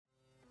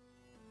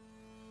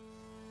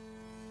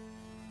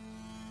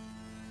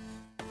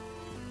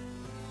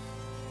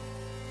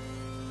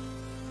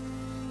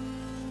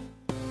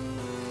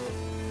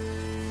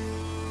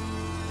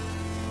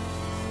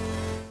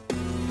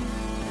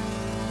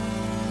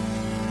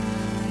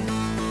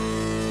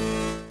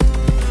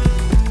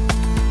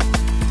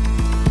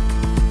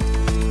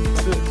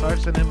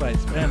and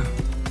invites. Ben,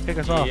 kick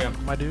us off,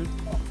 my dude.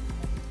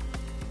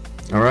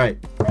 All right.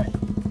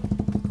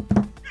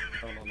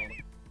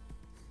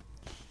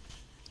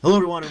 Hello,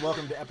 everyone, and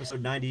welcome to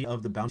episode 90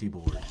 of The Bounty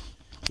Board,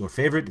 your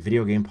favorite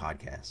video game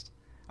podcast.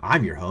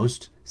 I'm your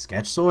host,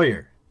 Sketch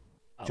Sawyer.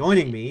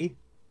 Joining me,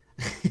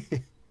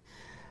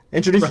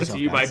 introduce yourself, Brought to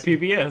you by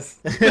PBS.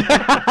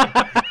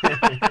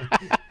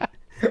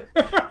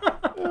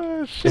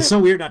 It's so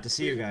weird not to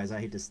see you guys.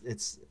 I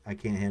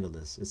can't handle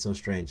this. It's so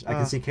strange. I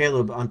can see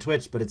Caleb on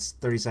Twitch, but it's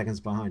 30 seconds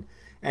behind.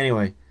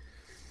 Anyway,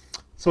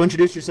 so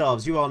introduce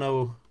yourselves. You all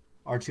know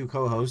our two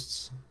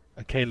co-hosts.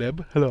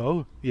 Caleb,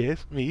 hello.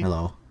 Yes, me.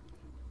 Hello.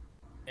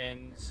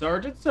 And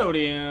Sergeant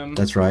Sodium.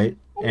 That's right.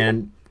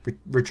 And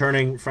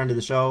returning friend of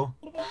the show.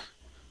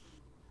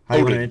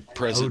 Odin.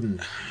 Present.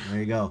 Odin. There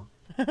you go.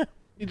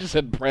 You just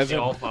said present.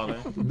 The Allfather.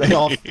 They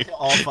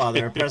all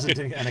father, present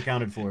and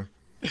accounted for.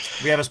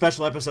 We have a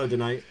special episode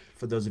tonight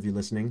for those of you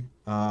listening.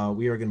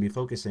 We are going to be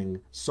focusing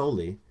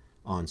solely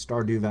on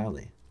Stardew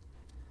Valley.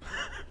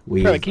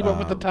 We gotta keep up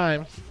with the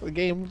times. The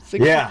game,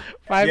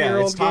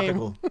 5-year-old it's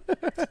topical.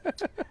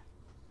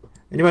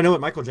 Anybody know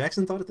what Michael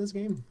Jackson thought of this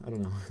game? I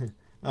don't know.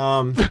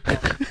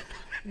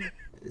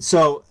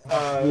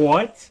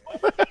 What?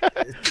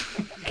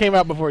 Came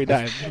out before he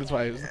died. That's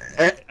why.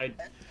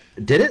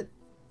 Did it?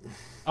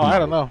 Oh, I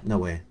don't know. No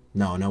way.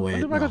 No way.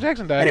 When did Michael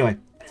Jackson die? Anyway.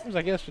 It was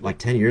like yesterday. Like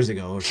 10 years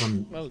ago or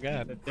some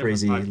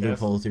crazy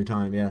loophole through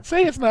time, yeah.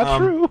 Say it's not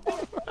true.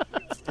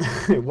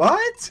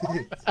 What?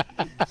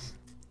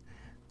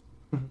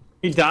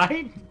 He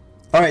died?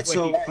 Alright,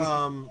 so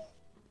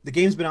the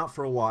game's been out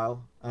for a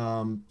while.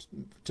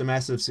 To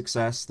massive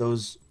success.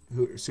 Those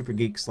who are super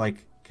geeks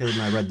like Caleb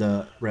and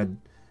I read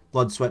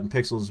Blood, Sweat, and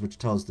Pixels, which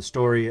tells the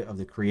story of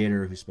the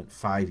creator who spent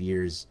 5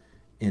 years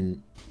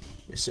in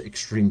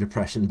extreme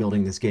depression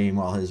building this game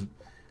while his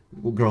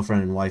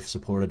girlfriend and wife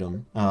supported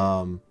him,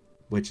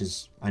 which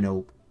is, I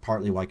know,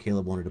 partly why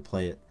Caleb wanted to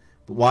play it.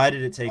 But why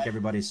did it take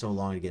everybody so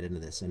long to get into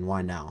this, and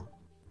why now?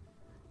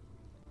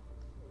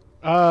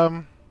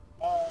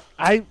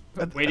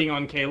 Waiting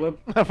on Caleb?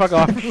 Fuck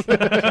off.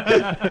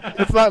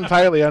 It's not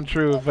entirely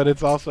untrue, but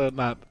it's also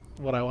not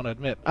what I want to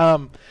admit.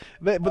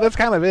 But that's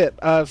kind of it.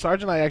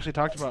 Sarge and I actually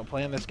talked about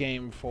playing this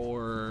game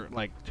for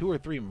like 2 or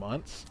 3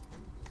 months.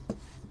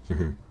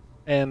 Mm-hmm.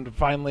 And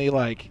finally,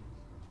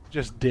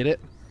 just did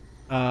it.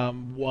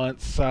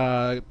 Once,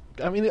 it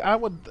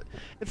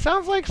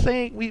sounds like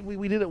saying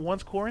we did it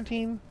once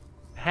quarantine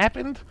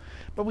happened,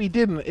 but we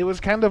didn't. It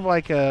was kind of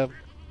like an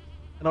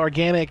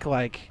organic,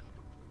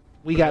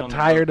 we got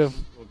tired of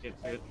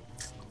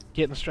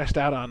getting stressed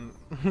out on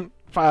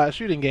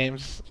shooting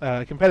games,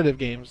 competitive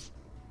games,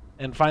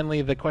 and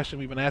finally the question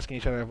we've been asking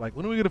each other of when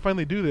are we going to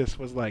finally do this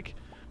was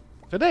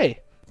today.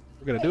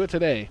 We're going to do it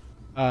today.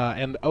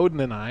 And Odin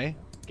and I,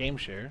 game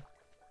share.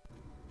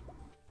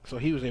 So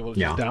he was able to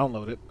just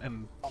download it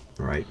and.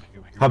 Right.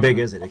 How big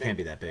is it? It can't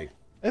be that big.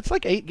 It's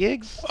like 8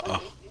 gigs.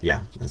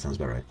 Yeah, that sounds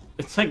about right.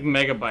 It's like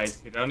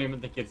megabytes, dude. I don't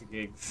even think it's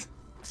gigs.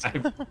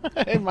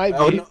 It might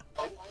be.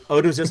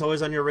 Odin, was this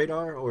always on your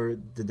radar, or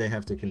did they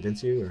have to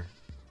convince you? Or?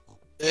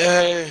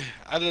 It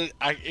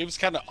was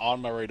kind of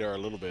on my radar a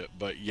little bit,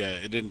 but yeah,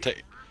 it didn't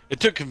take.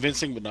 It took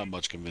convincing, but not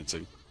much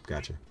convincing.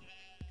 Gotcha.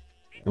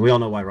 And we all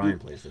know why Ryan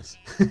plays this.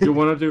 You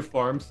want to do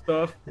farm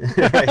stuff?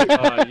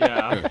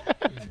 Yeah.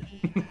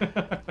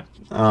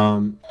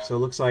 So it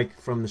looks like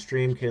from the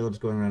stream, Caleb's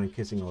going around and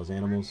kissing all his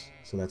animals,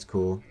 so that's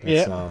cool.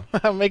 That's,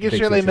 I'm making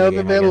sure they know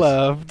that they're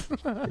loved.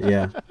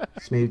 Yeah.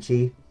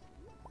 Smoochy.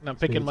 And I'm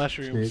picking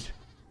mushrooms. Smooch.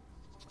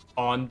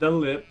 On the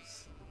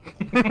lips.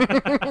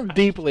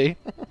 Deeply.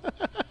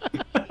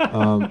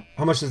 How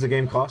much does the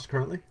game cost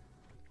currently?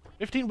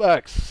 $15.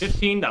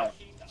 $15.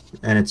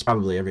 And it's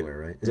probably everywhere,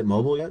 right? Is it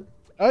mobile yet?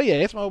 Oh yeah,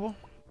 it's mobile.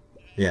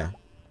 Yeah.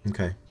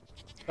 Okay.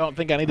 I don't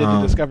think I needed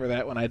to discover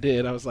that when I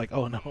did. I was like,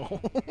 oh no.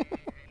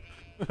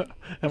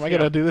 Am I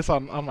gonna do this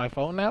on my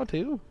phone now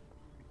too?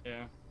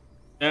 Yeah.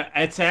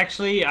 It's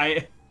actually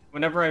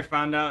whenever I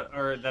found out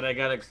that I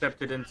got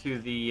accepted into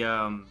the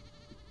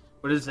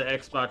what is the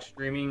Xbox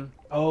streaming?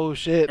 Oh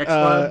shit.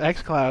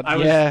 xCloud.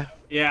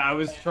 I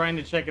was trying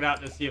to check it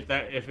out to see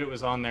if it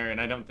was on there, and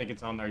I don't think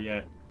it's on there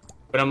yet.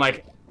 But I'm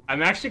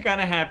actually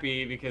kind of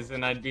happy because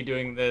then I'd be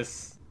doing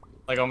this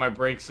on my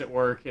breaks at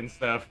work and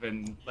stuff,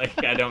 and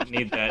I don't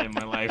need that in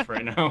my life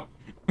right now.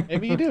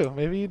 Maybe you do.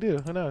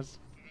 Who knows?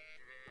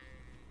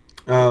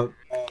 So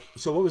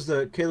what was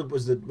Caleb?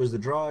 Was the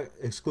draw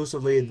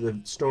exclusively the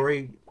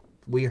story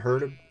we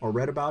heard or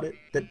read about it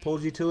that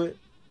pulled you to it?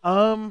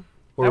 Or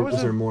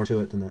was there more to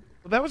it than that?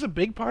 Well, that was a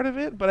big part of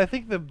it, but I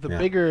think the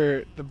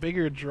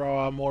bigger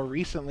draw more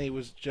recently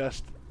was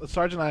just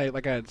Sarge and I,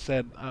 like I had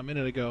said a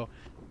minute ago,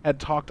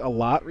 had talked a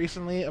lot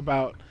recently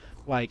about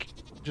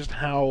just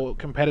how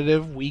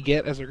competitive we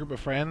get as a group of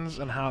friends,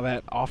 and how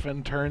that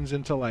often turns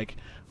into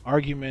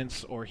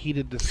arguments or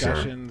heated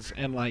discussions. Sure.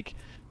 And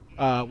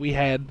we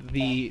had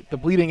the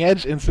Bleeding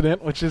Edge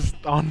incident, which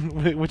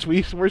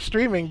we were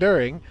streaming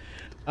during.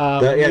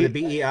 The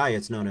BEI,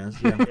 it's known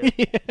as. Yeah.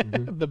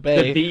 Mm-hmm. The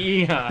Bay.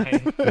 The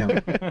BEI.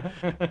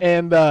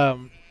 And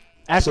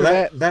after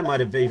So that might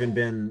have even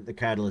been the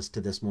catalyst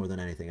to this more than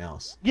anything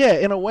else. yeah,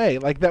 in a way,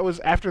 like that was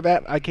after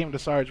that. I came to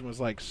Sarge and was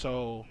like,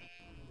 so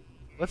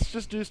let's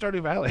just do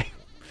Stardew Valley,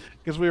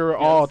 because we were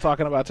all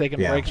talking about taking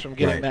Yeah, breaks from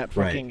getting right, that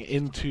right. fucking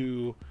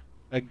into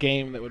a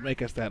game that would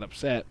make us that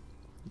upset.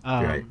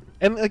 Right.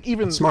 And like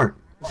even Smart.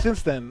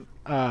 since then,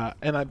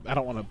 and I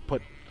don't want to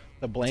put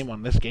the blame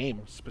on this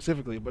game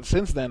specifically, but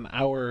since then,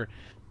 our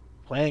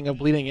playing of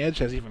Bleeding Edge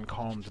has even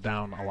calmed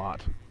down a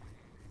lot.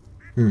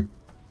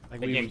 Like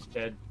The game's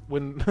dead.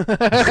 when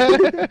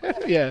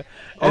yeah,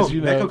 Oh, as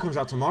you Mecha know. comes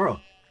out tomorrow.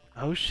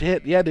 Oh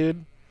shit, yeah,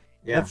 dude.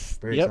 Yeah, That's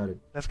very yep, excited.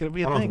 That's gonna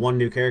be I a don't know thing. if one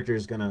new character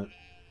is gonna,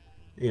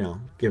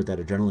 give it that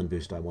adrenaline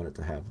boost I want it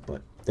to have.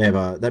 But they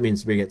have that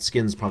means we get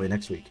skins probably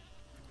next week,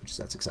 which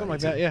that's exciting. Something like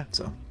that, too. yeah.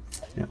 So,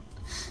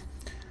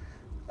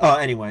 yeah.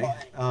 Anyway,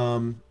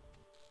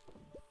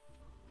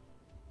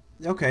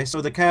 okay.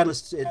 So the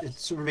catalyst,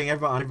 it's sort of being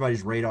on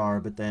everybody's radar,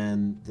 but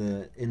then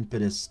the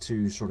impetus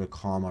to sort of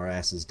calm our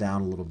asses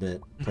down a little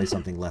bit, play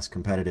something less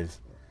competitive.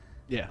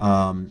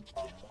 Yeah.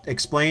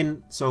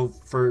 Explain. So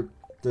for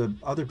the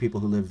other people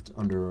who lived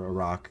under a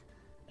rock,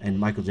 and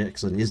Michael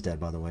Jackson is dead,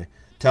 by the way.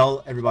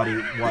 Tell everybody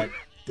what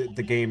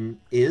the game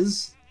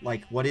is.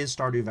 Like, what is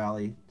Stardew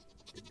Valley?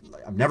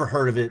 Like, I've never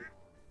heard of it.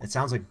 It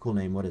sounds like a cool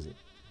name. What is it?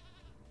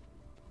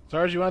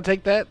 Sarge, you want to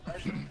take that?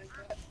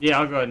 Yeah,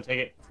 I'll go ahead and take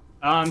it.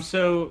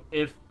 So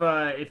if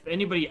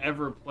anybody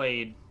ever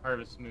played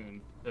Harvest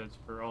Moon, so it's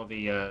for all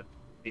the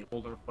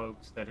older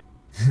folks that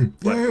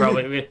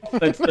probably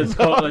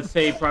let's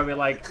say probably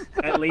like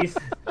at least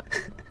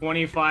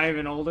 25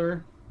 and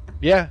older.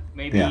 Yeah.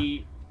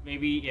 Maybe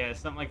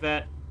something like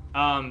that.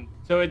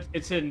 So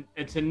it's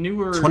a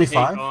newer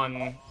 25? take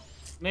on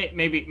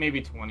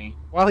maybe 20.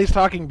 While he's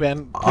talking,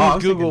 Ben, please I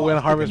was Google thinking- when I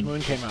was Harvest thinking-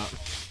 Moon came out,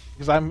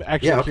 because I'm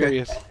actually Yeah, okay.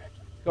 curious.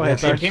 Go ahead, Yeah, It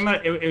Sarge. came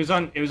out. It was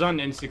on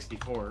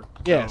N64.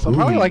 Yeah, so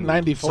probably Ooh. like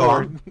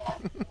 94.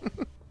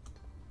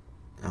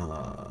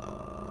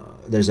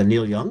 There's a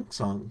Neil Young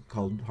song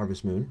called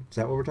Harvest Moon. Is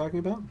that what we're talking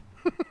about?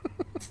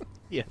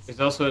 Yes. There's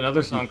also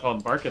another song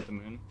called "Bark at the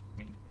Moon." I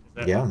mean,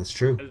 Yeah, that's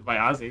true. It's by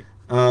Ozzy.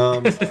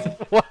 I'm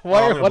What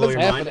gonna what blow is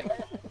your mind. happening?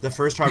 The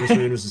first Harvest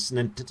Moon was a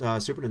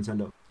Super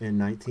Nintendo in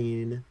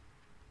 19.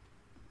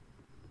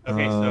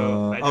 Okay,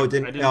 so I it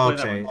didn't didn't. play Oh, that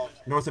okay. one.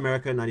 North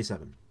America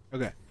 97.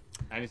 Okay.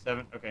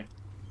 97. Okay.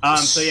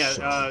 So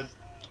yeah,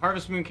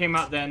 Harvest Moon came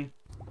out then,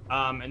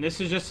 and this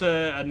is just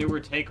a newer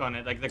take on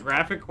it. Like the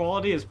graphic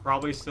quality is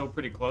probably still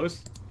pretty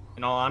close,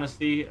 in all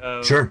honesty,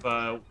 of Sure.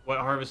 What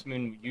Harvest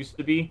Moon used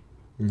to be.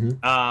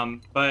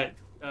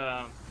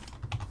 Mm-hmm.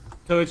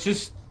 So it's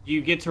just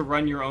you get to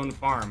run your own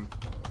farm.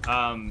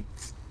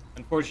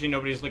 Unfortunately,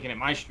 nobody's looking at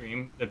my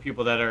stream, the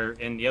people that are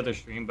in the other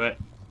stream, but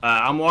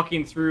I'm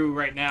walking through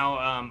right now.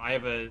 I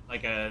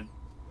have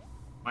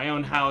my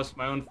own house,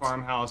 my own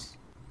farmhouse.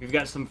 We've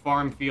got some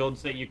farm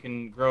fields that you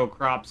can grow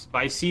crops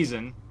by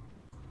season.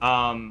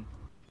 I'm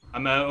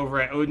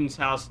over at Odin's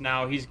house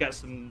now. He's got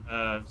some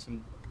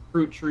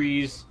fruit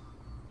trees,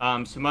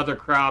 some other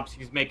crops.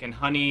 He's making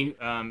honey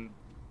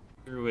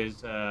through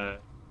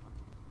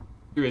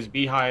his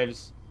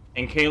beehives.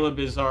 And Caleb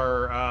is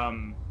our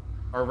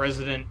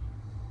resident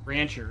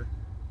rancher.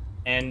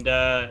 And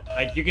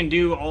like you can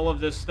do all of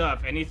this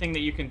stuff. Anything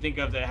that you can think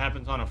of that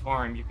happens on a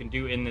farm, you can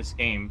do in this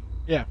game.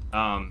 Yeah.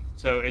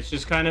 So it's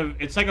just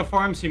it's like a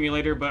farm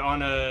simulator, but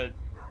on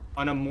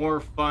a more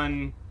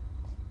fun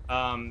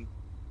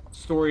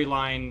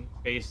storyline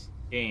based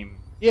game.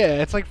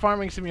 Yeah, it's like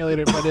Farming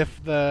Simulator, but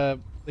if the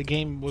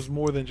game was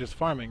more than just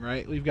farming,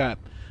 right? We've got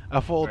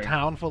a full Right.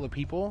 town full of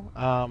people,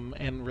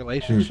 and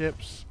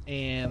relationships,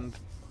 and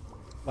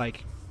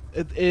like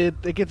it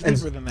gets And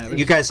deeper than that. You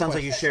There's guys sounds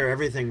like you quests. share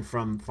everything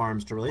from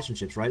farms to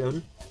relationships, right,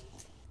 Odin?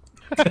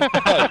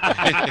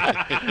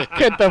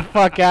 Get the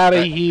fuck out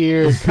of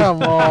here!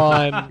 Come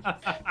on,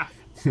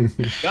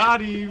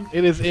 Got him.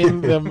 it is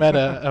in the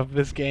meta of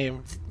this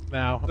game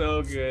now.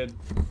 So good.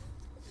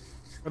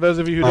 For those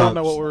of you who don't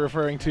know what we're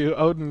referring to,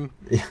 Odin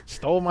Yeah.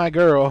 stole my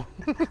girl.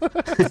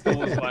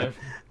 Stole his life.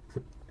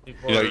 You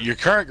know, your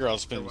current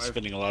girl's been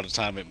spending a lot of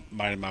time at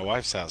mine and my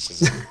wife's house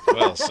as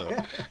well. So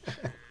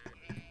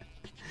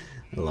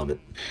I love it.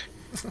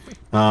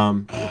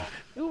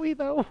 Do we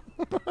though?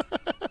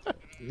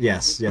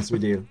 Yes, we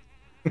do.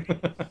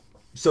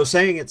 So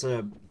saying it's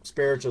a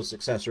spiritual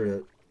successor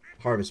to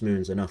Harvest Moon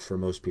is enough for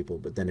most people,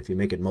 but then if you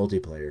make it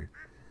multiplayer,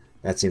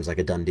 that seems like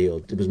a done deal.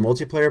 Was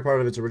multiplayer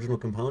part of its original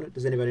component?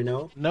 Does anybody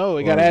know? No,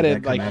 it Or got did that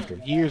added come like after?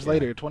 years Yeah.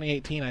 later,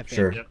 2018, I think.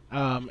 Sure. Yep.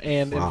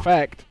 And Wow. in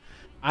fact,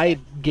 I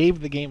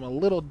gave the game a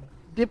little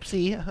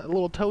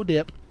toe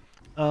dip.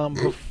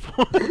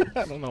 Before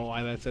I don't know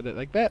why I said it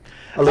like that.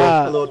 A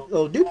little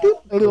doop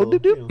doop. A little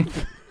doop you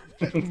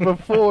doop. know.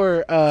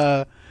 Before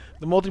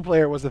the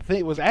multiplayer was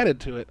was added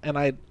to it, and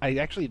I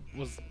actually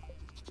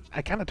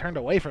I kind of turned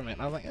away from it.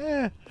 I was like,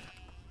 eh.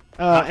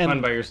 Not And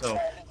fun by yourself.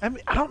 I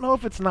mean, I don't know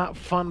if it's not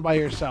fun by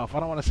yourself. I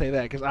don't want to say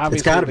that because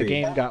obviously gotta the be.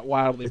 game got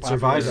wildly It popular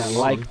survived that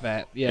long. like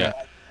that. Yeah. Yeah.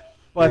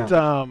 But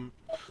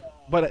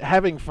but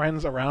having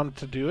friends around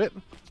to do it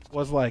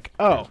was like,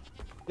 oh,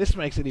 this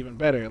makes it even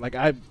better. Like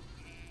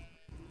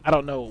I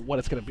don't know what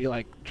it's gonna be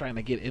like trying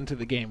to get into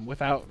the game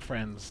without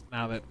friends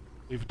now that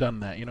we've done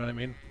that. You know what I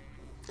mean?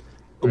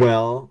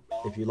 Well,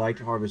 if you liked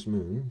Harvest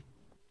Moon,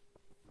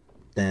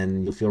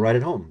 then you'll feel right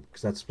at home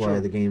because that's why Sure.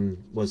 the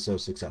game was so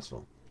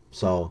successful.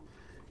 So,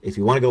 if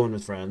you want to go in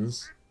with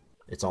friends,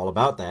 it's all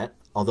about that.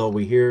 Although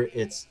we hear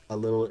it's a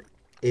little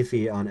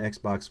iffy on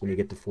Xbox when you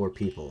get to 4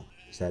 people.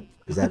 Is that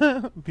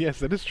Yes,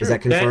 that is true. is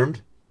that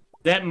confirmed?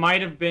 That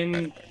might have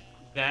been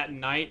that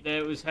night that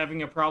it was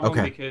having a problem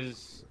Okay.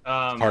 because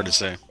Hard to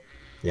say.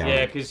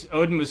 yeah, because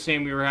Odin was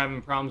saying we were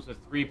having problems with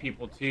 3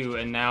 people too,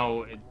 and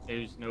now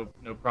there's no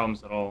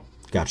problems at all.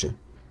 Gotcha.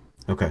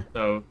 Okay.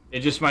 So it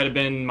just might have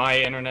been my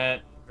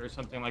internet or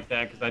something like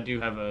that because I do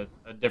have a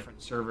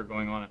different server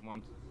going on at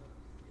once.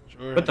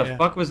 Sure, What the yeah.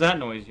 fuck was that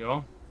noise,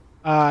 y'all?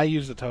 I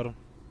used the totem.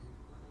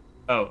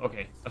 Oh,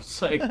 okay. I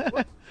was like,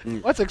 what?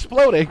 What's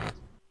exploding?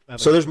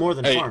 So there's more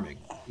than Hey. farming.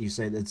 You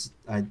say that's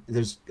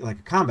there's like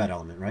a combat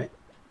element, right?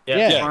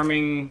 Yeah, Yeah.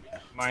 farming,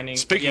 mining.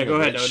 Speaking yeah, go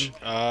of ahead, which,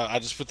 Odin. I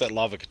just put that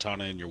lava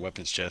katana in your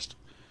weapons chest.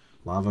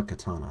 Lava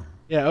katana.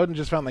 Yeah, Odin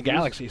just found the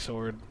galaxy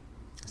sword.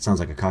 It sounds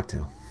like a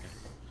cocktail.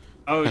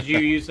 Oh, did you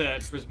use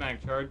that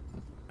prismatic shard?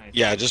 Nice.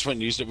 Yeah, I just went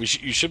and used it.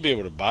 You should be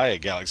able to buy a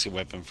galaxy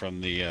weapon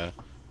from the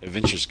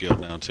Adventures Guild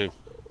now too.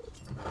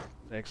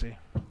 Sexy.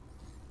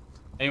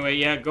 Anyway,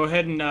 yeah, go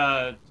ahead and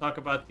talk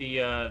about the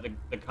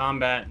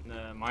combat and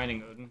the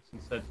mining, Odin,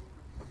 since that's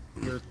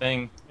your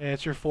thing. Yeah,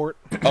 it's your fort.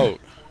 Oh,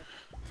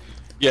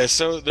 yeah.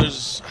 So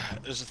there's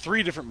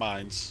 3 different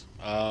mines.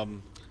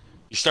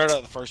 You start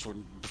out the first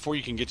one. Before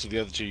you can get to the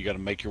other 2, you got to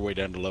make your way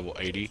down to level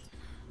 80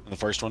 in the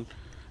first one.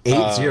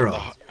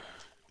 8-0.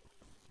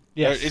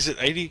 Yes. Is it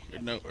 80?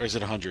 No, or is it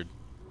 100?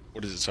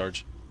 What is it,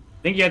 Sarge?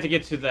 I think you have to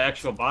get to the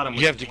actual bottom,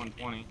 which You have is to-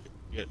 120.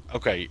 Yeah.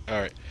 Okay. All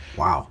right.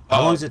 Wow.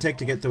 How long does it take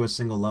to get through a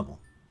single level?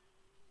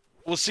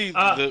 Well, see,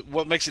 Uh,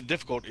 what makes it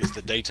difficult is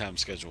the daytime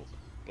schedule.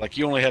 Like,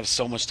 you only have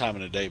so much time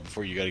in a day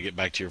before you got to get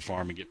back to your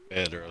farm and get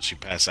fed, or else you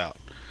pass out.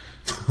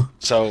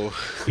 So,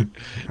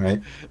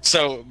 Right?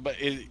 but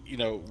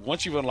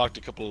once you've unlocked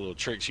a couple of little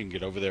tricks, you can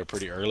get over there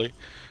pretty early.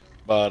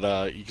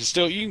 But you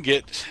can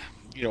get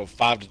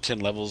 5 to 10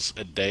 levels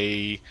a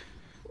day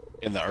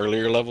in the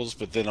earlier levels,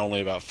 but then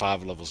only about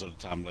 5 levels at a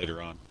time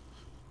later on.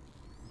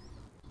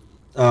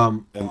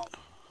 And-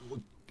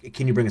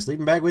 Can you bring a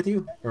sleeping bag with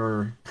you,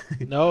 or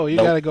No, you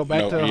Nope. gotta go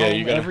back No, to yeah, home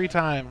you gotta- every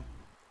time.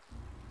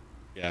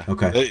 Yeah.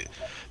 Okay.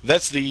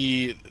 That's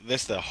the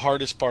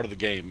hardest part of the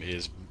game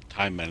is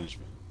time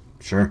management.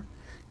 sure?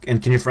 And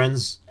can your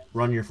friends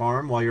run your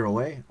farm while you're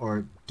away,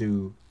 or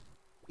does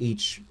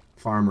each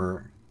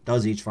farmer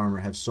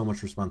have so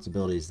much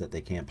responsibilities that they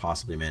can't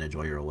possibly manage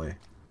while you're away?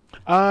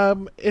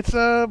 It's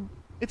a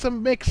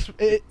mix.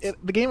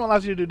 The game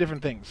allows you to do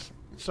different things.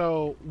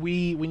 So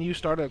when you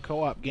start a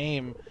co-op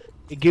game,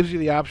 it gives you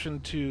the option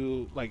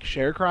to like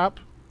share crop,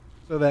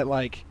 so that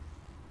like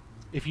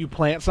if you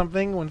plant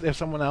something, if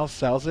someone else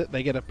sells it,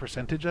 they get a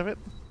percentage of it.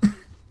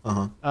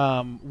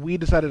 Uh-huh. We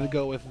decided to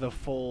go with the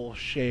full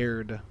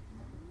shared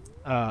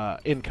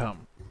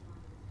income.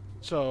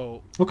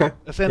 So Okay.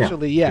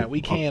 essentially, yeah,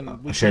 we can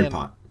a shared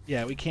pot.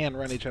 Yeah, we can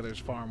run each other's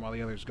farm while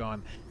the other's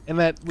gone, and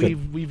that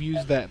Good. we've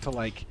used that to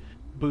like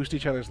boost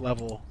each other's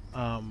level.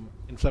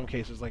 In some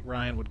cases, like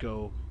Ryan would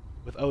go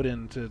with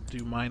Odin to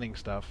do mining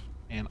stuff,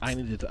 and I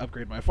needed to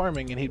upgrade my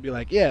farming, and he'd be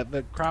like, "Yeah,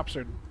 the crops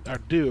are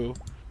due,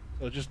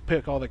 so just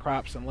pick all the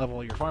crops and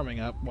level your farming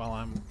up while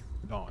I'm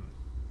gone."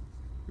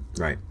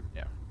 Right.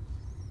 Yeah.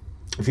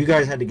 If you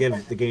guys had to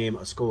give the game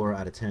a score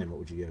out of 10, what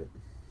would you give it?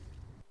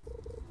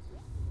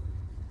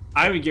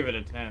 I would give it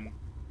a 10.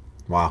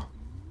 Wow.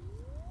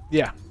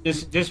 Yeah.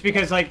 Just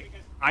because like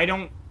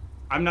I'm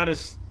not a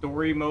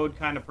story mode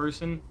kind of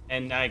person,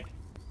 and like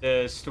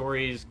the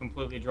story is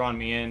completely drawn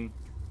me in.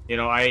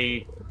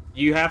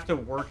 You have to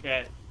work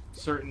at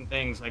certain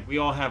things. Like we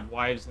all have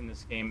wives in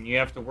this game, and you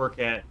have to work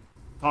at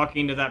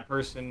talking to that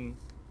person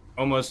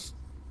almost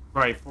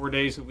probably 4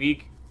 days a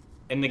week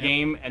in the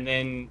game, and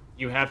then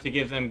you have to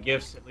give them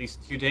gifts at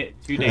least 2 days.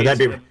 That'd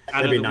be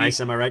out of the nice.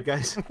 week. Am I right,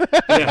 guys?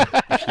 Yeah,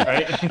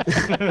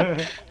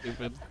 right.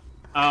 Stupid.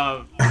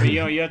 But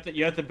you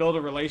have to build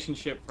a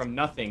relationship from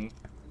nothing,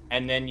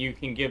 and then you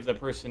can give the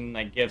person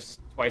like gifts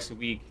twice a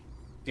week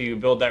to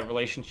build that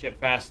relationship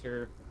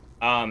faster.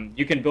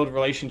 You can build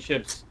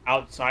relationships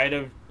outside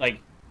of like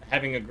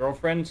having a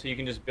girlfriend, so you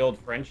can just build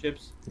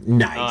friendships.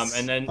 Nice.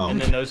 And then Oh. and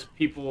then those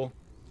people.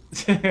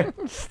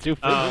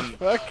 Stupid as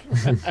fuck.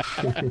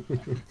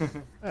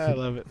 I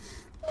love it.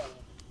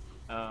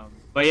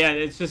 But yeah,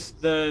 it's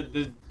just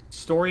the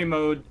story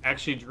mode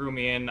actually drew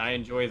me in. I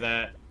enjoy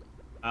that.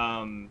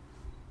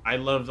 I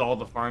loved all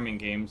the farming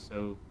games,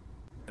 so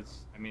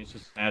it's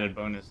just an added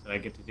bonus that I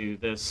get to do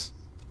this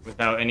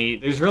without any.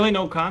 There's really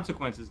no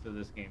consequences to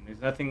this game.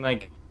 There's nothing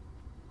like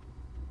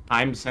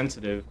time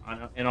sensitive.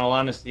 In all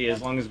honesty,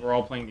 as long as we're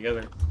all playing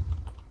together.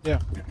 Yeah.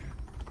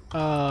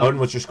 Odin,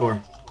 what's your score?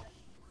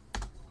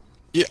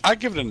 Yeah, I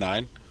give it a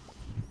 9.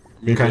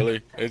 I mean, Okay.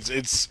 really,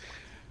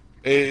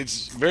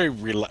 it's very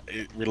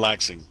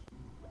relaxing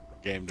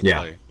game to Yeah.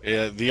 play.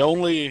 Yeah, the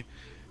only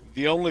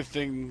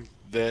thing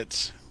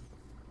that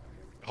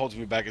holds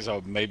me back is I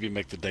would maybe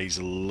make the days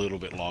a little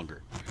bit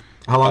longer.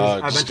 How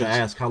long? I just meant to 'cause-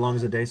 ask. How long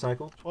is a day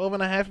cycle?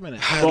 12.5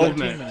 minutes. 12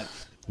 13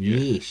 minutes.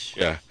 Yeesh.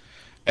 Yeah,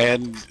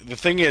 and the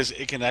thing is,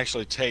 it can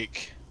actually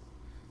take,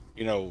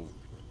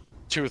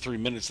 2 or 3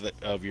 minutes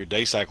of your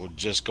day cycle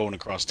just going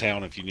across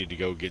town if you need to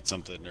go get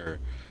something or,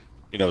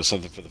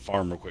 something for the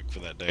farm real quick for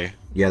that day.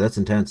 Yeah, that's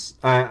intense.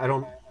 I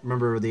don't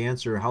remember the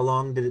answer. How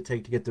long did it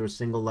take to get through a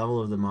single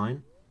level of the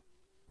mine?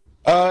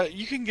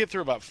 You can get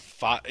through about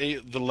 5.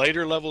 The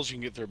later levels you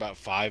can get through about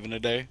 5 in a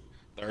day.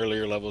 The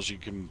earlier levels you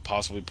can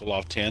possibly pull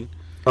off 10.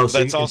 Oh, so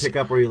you That's can also- pick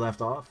up where you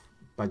left off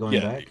by going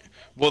Yeah. back?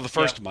 Well, the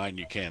first mine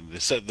you can.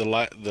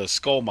 The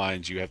skull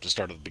mines you have to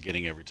start at the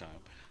beginning every time.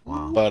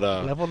 Wow. But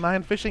Level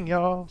 9 fishing,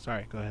 y'all.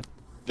 Sorry, go ahead.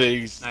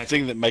 the Nice.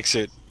 thing that makes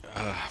it,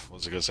 what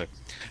was I gonna say?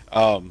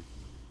 Time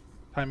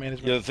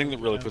management. Yeah, the thing that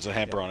really puts a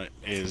hamper on it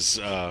is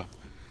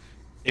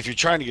if you're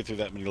trying to get through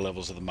that many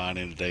levels of the mine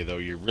in a day, though,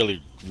 you're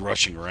really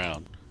rushing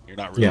around. You're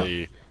not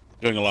really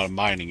doing a lot of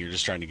mining. You're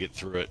just trying to get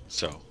through it.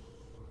 So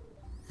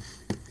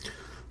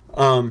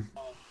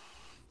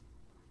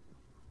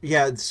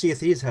Yeah, Sea of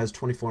Thieves has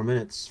 24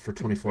 minutes for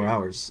 24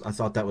 hours. I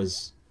thought that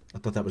was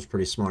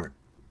pretty smart.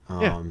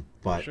 Yeah,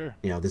 but sure.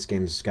 this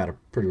game's got a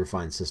pretty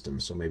refined system,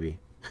 so maybe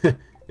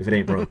if it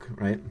ain't broke,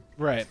 right?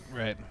 Right.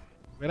 If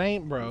it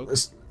ain't broke,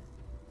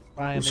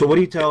 fine. So what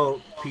do you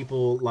tell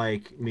people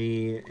like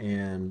me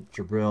and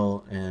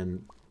Jabril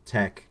and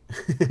Tech,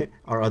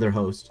 our other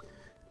host,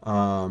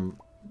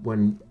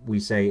 when we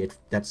say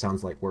that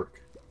sounds like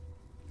work?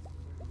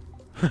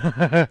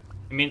 I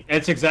mean,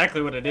 it's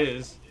exactly what it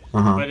is.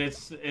 Uh-huh.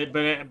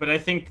 But I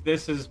think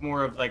this is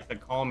more of like the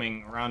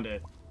calming around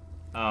it.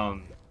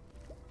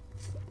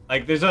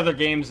 Like there's other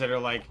games that are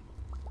like,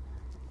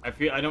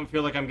 I don't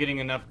feel like I'm getting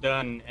enough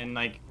done, and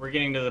like we're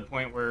getting to the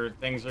point where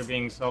things are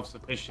being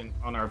self-sufficient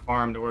on our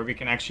farm to where we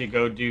can actually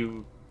go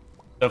do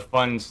the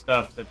fun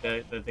stuff that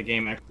the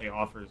game actually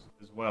offers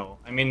as well.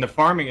 I mean, the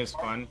farming is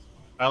fun.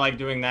 I like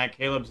doing that.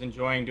 Caleb's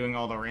enjoying doing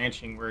all the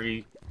ranching where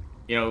he,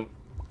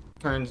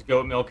 turns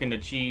goat milk into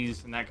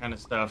cheese and that kind of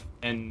stuff.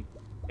 And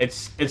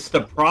it's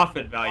the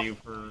profit value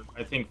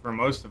I think for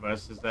most of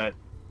us is that,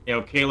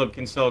 Caleb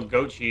can sell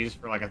goat cheese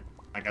for like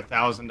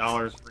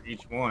 $1,000 for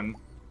each one,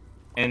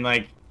 and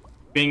like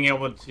being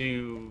able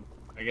to,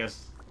 I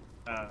guess,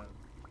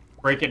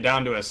 break it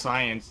down to a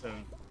science of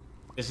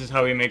this is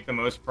how we make the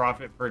most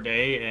profit per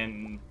day,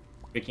 and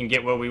we can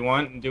get what we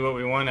want and do what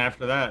we want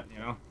after that.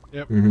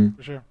 Yep, Mhm.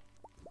 for sure.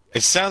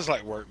 it sounds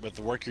like work, but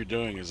the work you're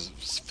doing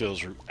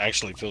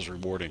actually feels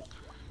rewarding.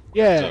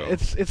 Yeah, So-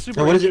 it's super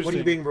So what is it? interesting. What are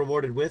you being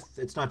rewarded with?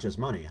 It's not just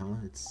money, huh?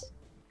 It's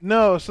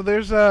No, so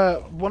there's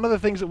one of the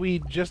things that we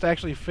just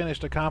actually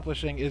finished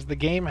accomplishing is the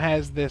game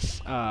has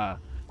this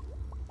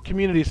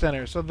community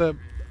center. So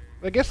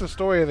I guess the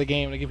story of the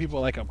game, to give people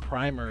like a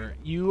primer,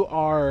 you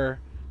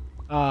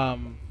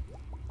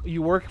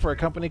work for a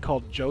company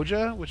called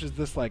Joja, which is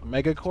this like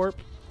megacorp.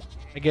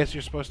 I guess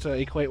you're supposed to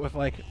equate with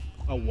like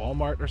a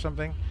Walmart or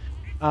something.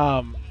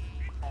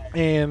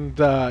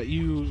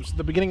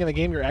 The beginning of the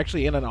game, you're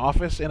actually in an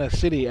office in a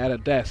city at a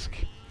desk,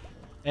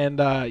 and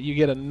you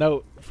get a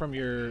note from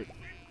your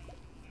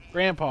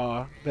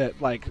grandpa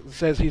that like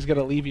says he's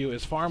gonna leave you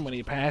his farm when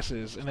he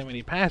passes, and then when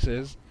he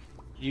passes,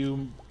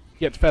 you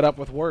get fed up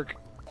with work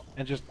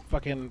and just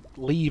fucking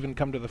leave and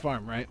come to the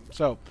farm, right?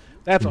 So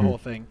that's a whole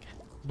thing.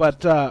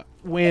 But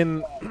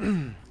when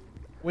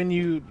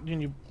you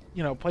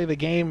play the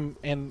game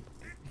and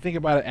think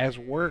about it as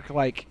work,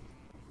 like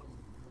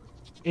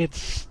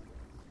it's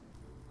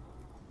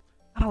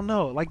I don't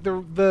know, like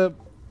the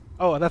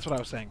oh, that's what I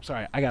was saying.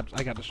 Sorry, I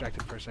got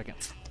distracted for a second.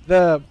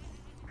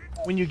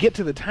 When you get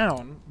to the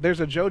town, there's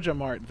a Joja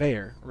Mart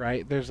there,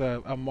 right? There's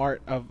a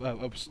mart of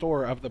a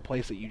store of the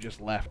place that you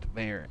just left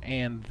there,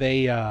 and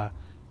the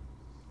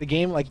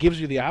game like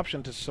gives you the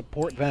option to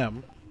support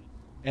them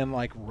and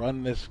like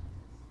run this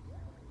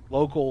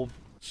local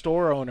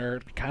store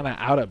owner kind of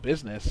out of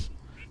business,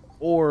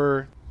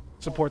 or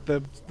support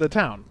the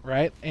town,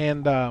 right?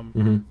 And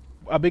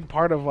a big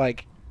part of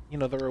like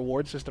the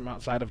reward system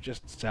outside of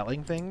just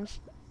selling things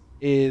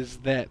is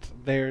that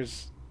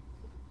there's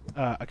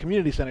a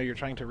community center you're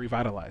trying to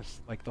revitalize,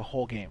 like the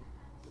whole game,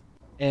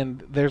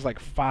 and there's like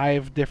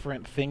 5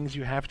 different things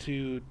you have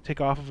to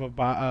tick off of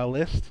a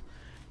list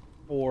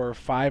for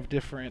 5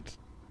 different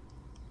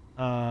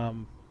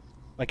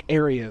like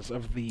areas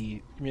of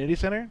the community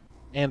center,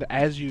 and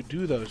as you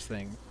do those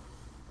things,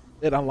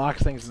 it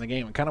unlocks things in the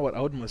game. And kind of what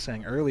Odin was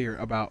saying earlier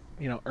about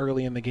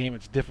early in the game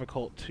it's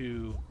difficult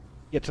to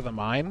get to the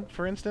mine,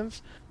 for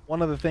instance.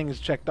 One of the things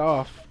checked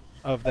off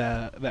of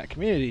that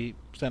community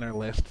center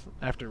list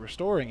after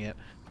restoring it,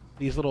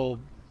 these little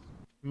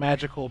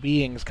magical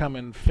beings come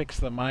and fix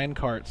the mine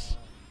carts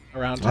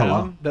around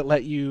town that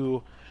let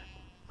you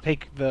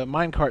take the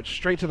mine carts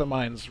straight to the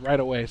mines right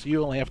away, so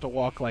you only have to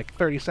walk like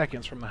 30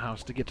 seconds from the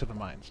house to get to the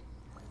mines.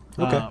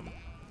 Okay.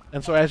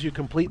 And so as you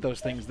complete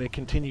those things, they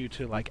continue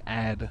to like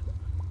add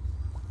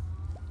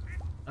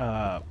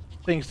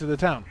things to the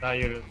town.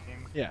 Value to the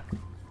game. Yeah.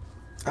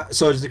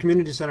 So is the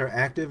community center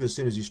active as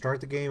soon as you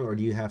start the game, or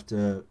do you have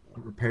to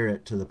repair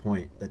it to the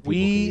point that people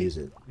can use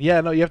it?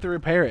 Yeah, no, you have to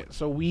repair it.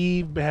 So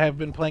we have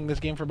been playing this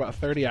game for about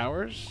 30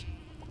 hours,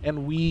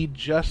 and we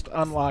just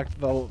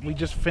we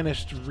just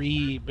finished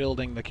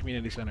rebuilding the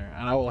community center,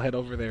 and I will head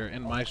over there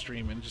in my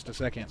stream in just a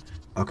second.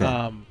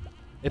 Okay.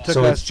 It took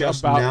So us it's just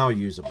about, now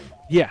usable.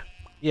 Yeah,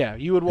 yeah.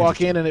 You would walk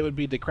in Interesting. and it would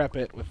be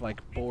decrepit with like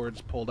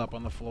boards pulled up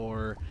on the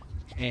floor,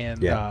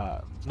 and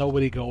Yeah.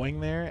 nobody going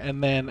there.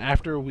 And then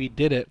after we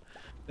did it,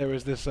 there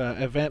was this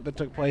event that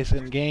took place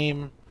in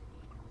game,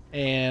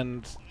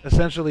 and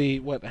essentially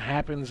what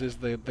happens is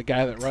the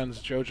guy that runs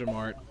Joja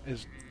Mart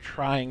is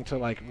trying to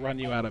like run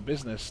you out of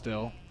business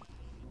still,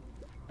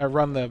 or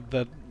run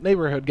the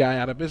neighborhood guy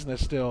out of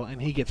business still,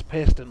 and he gets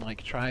pissed and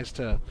like tries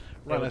to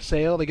run a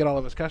sale to get all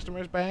of his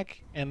customers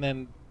back, and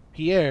then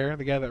Pierre,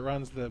 the guy that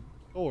runs the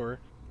store,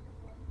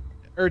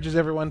 urges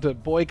everyone to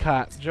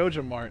boycott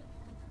Joja Mart,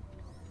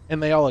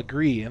 and they all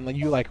agree, and then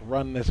you like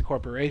run this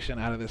corporation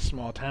out of this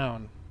small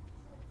town.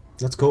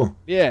 That's cool.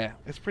 Yeah,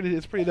 it's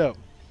pretty dope.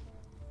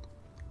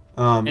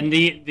 And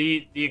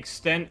the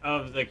extent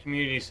of the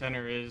community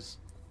center is,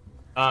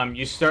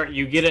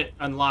 you get it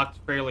unlocked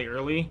fairly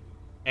early,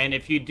 and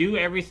if you do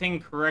everything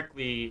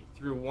correctly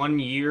through 1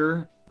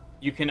 year,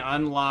 you can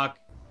unlock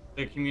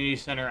the community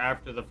center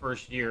after the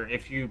first year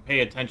if you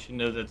pay attention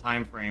to the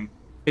time frame,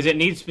 because it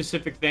needs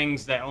specific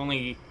things that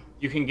only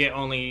you can get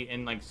only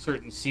in like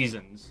certain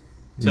seasons.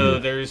 So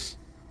there's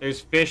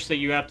fish that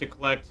you have to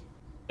collect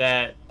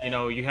that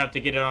you have to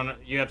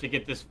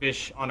get this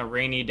fish on a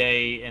rainy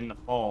day in the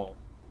fall,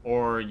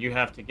 or you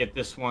have to get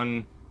this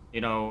one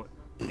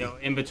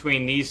in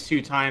between these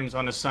two times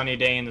on a sunny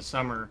day in the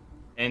summer,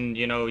 and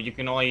you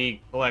can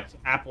only collect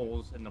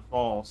apples in the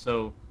fall.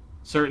 So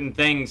certain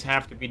things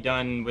have to be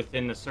done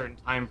within a certain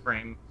time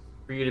frame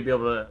for you to be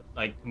able to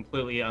like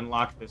completely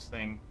unlock this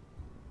thing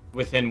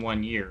within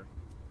 1 year,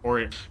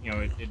 or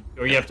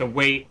or you have to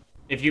wait.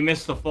 If you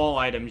miss the fall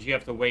items, you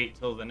have to wait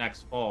till the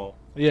next fall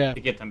Yeah, to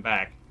get them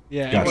back.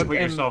 yeah. You Gotcha. put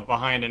yourself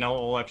behind an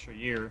whole extra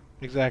year.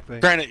 Exactly.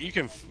 Granted, you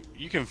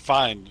can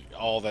find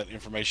all that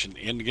information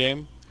in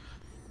game,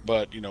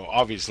 but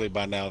obviously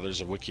by now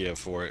there's a wikia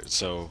for it.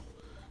 So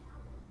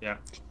Yeah.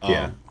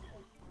 Yeah.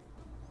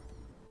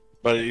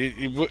 But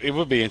it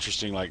would be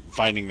interesting, like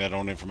finding that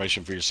own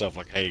information for yourself.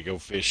 Like, hey, go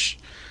fish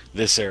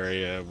this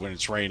area when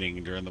it's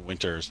raining during the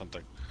winter or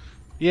something.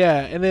 Yeah,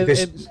 and then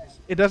Because-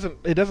 it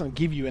doesn't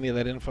give you any of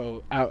that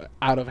info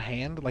out of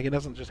hand. Like it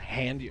doesn't just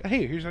hand you,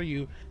 hey, here's how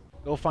you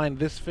go find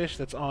this fish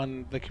that's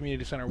on the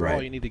community center wall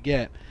Right. you need to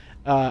get.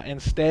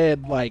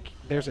 Instead, like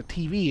there's a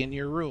TV in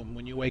your room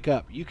when you wake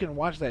up. You can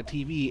watch that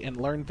TV and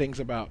learn things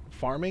about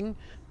farming,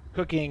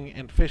 cooking,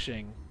 and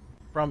fishing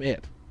from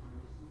it.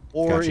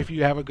 Or Gotcha. if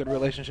you have a good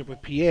relationship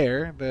with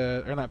Pierre,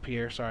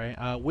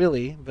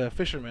 Willie, the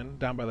fisherman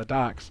down by the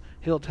docks,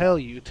 he'll tell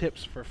you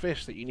tips for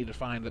fish that you need to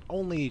find that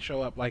only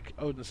show up, like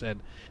Odin said,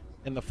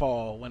 in the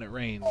fall when it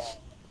rains,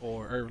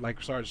 or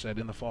like Sarge said,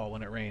 in the fall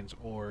when it rains,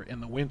 or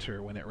in the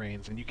winter when it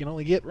rains. And you can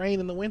only get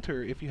rain in the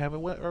winter if you have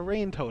a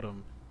rain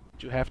totem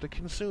that you have to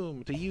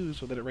consume to use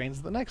so that it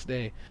rains the next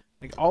day.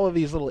 Like all of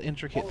these little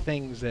intricate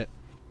things that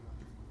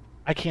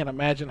I can't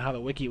imagine how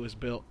the wiki was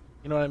built.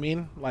 You know what I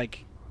mean?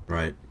 Like,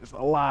 Right. there's a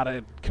lot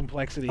of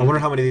complexity. I wonder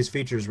how many of these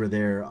features were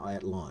there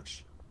at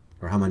launch,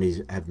 or how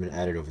many have been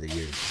added over the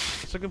years.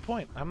 It's a good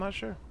point. I'm not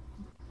sure.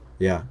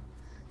 Yeah,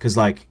 because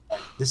like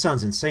this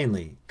sounds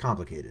insanely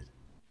complicated.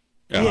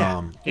 Yeah.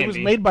 It Can't was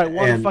be. made by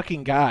one And-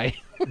 fucking guy.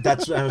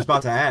 That's what I was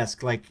about to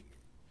ask. Like,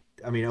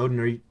 I mean,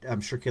 Odin,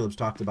 I'm sure Caleb's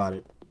talked about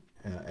it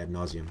ad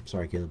nauseum.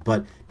 Sorry, Caleb,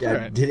 but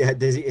Alright.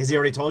 has he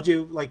already told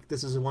you like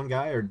this is one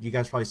guy, or do you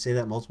guys probably say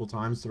that multiple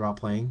times throughout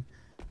playing?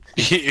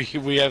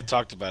 We have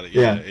talked about it.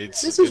 Yeah,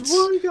 this is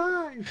one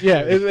guy. Yeah,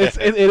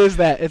 it is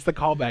that. It's the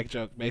callback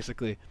joke,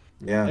 basically.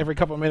 Yeah, Every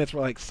couple of minutes,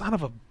 we're like, son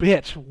of a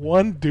bitch,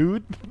 one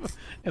dude.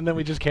 And then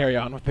we just carry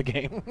on with the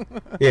game.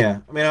 yeah.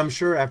 I mean, I'm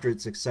sure after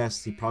its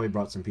success, he probably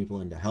brought some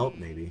people in to help.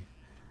 Maybe,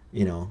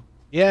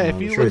 Yeah, if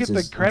I'm you sure look it's at the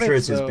his- credits, I'm sure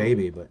it's though, his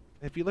baby, but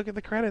if you look at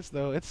the credits,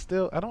 though, it's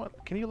still.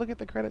 Can you look at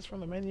the credits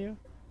from the menu?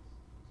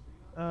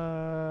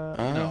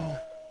 No.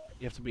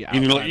 You have to be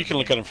outside. You can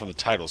look at them from the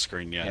title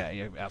screen. Yeah.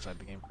 Yeah, yeah, outside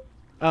the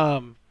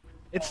game.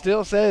 It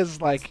still says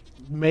like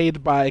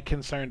made by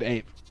Concerned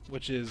Ape,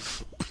 which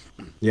is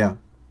yeah,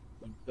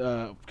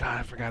 God,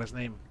 I forgot his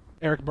name.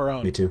 Eric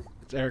Barone. me too.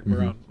 It's Eric Mhm.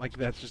 Barone. Like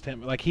that's just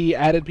him. Like he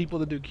added people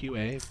to do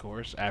QA, of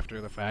course,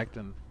 after the fact,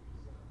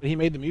 but he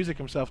made the music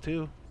himself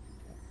too.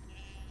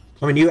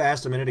 I mean, you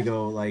asked a minute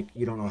ago, like,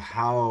 you don't know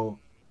how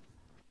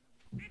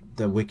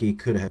the wiki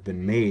could have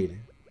been made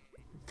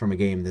from a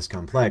game this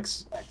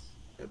complex.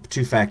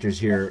 Two factors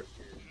here.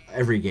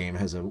 Every game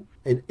has an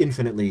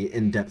infinitely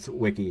in-depth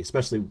wiki,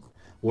 especially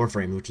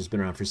Warframe, which has been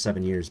around for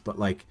 7 years. But,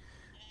 like,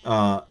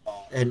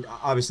 and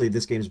obviously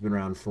this game's been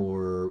around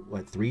for,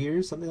 what, 3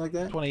 years? Something like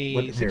that?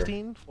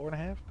 2016,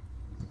 4.5.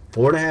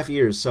 4.5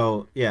 years.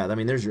 So, yeah, I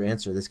mean, there's your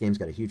answer. This game's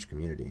got a huge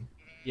community.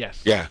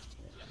 Yes. Yeah.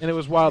 And it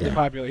was wildly Yeah.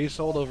 popular. He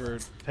sold over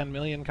 10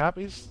 million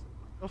copies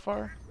so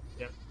far.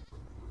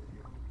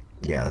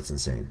 Yeah, that's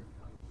insane.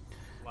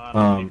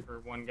 lot of money for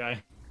one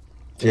guy.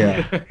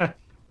 Yeah.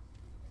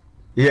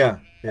 Yeah,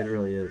 it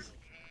really is.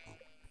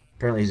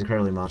 Apparently, he's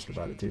incredibly monster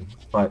about it too.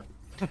 But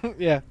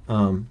Yeah.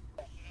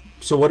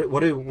 so what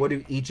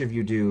do each of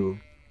you do?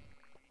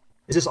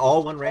 Is this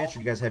all one ranch, or do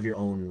you guys have your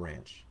own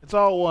ranch? It's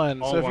all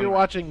one. All So if one you're ranch.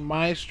 watching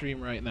my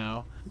stream right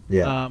now,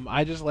 Yeah.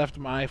 I just left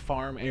my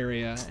farm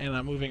area and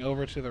I'm moving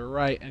over to the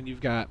right, and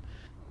you've got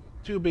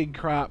two big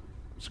crop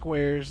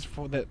squares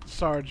that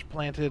Sarge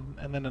planted,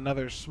 and then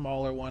another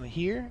smaller one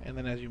here, and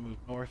then as you move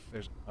north,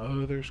 there's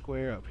another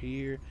square up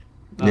here.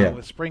 Yeah.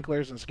 With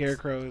sprinklers and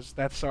scarecrows.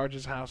 That's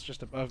Sarge's house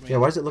just above me. Yeah.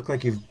 Why does it look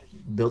like you've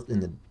built in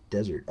the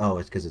desert? Oh,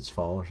 it's because it's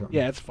fall or something.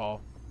 Yeah, it's fall.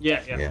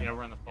 Yeah, Yeah.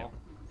 we're in the fall.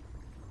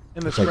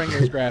 In the It's like- spring,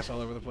 there's grass all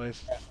over the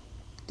place.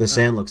 The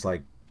sand looks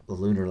like a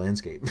lunar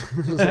landscape. It's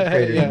like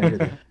craters and Yeah.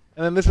 everything.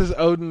 And then this is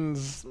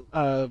Odin's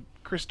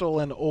crystal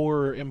and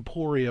ore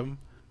emporium.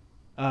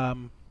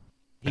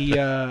 He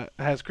has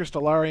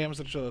crystallariums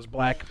that show those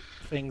black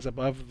things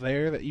above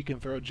there that you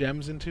can throw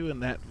gems into,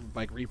 and that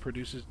like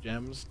reproduces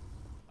gems.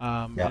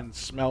 Yeah. And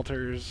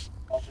smelters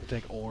to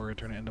take ore and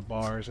turn it into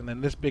bars. And then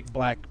this big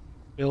black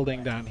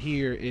building down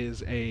here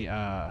is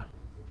a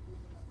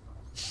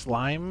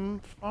slime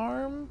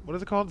farm. What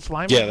is it called?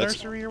 Slime Yeah, that's-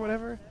 nursery or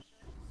whatever.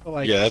 So,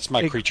 like, Yeah, that's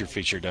my it- creature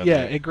feature down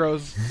Yeah, there. it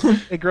grows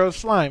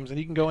slimes, and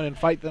you can go in and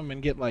fight them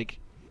and get like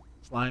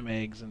slime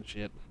eggs and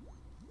shit.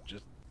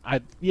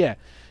 The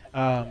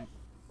Oh,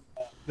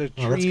 that's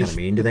kind trees. of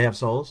mean. Do they have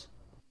souls?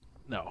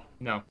 No,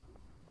 No.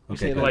 we Okay.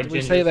 say good. that. Like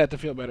We say gingers. that to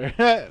feel better.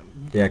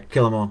 Yeah,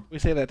 kill them all. We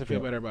say that to feel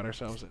Yeah. better about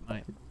ourselves at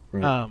night.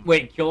 Right.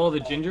 Wait, kill all the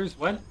gingers?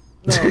 What?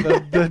 No,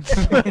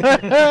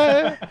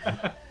 the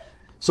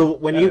So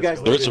when you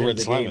guys There's a loaded red into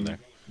the slime in game, there.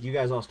 you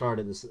guys all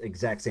started this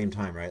exact same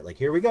time, right? Like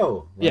here we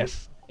go. Right?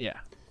 yes, yeah.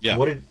 Yeah.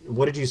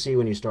 What did you see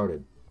when you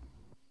started?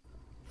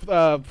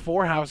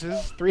 4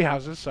 houses, 3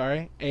 houses,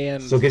 sorry,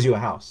 and So it gives you a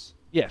house.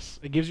 yes,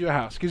 it gives you a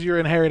house because you're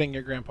inheriting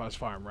your grandpa's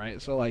farm, right?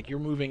 So like you're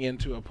moving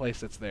into a place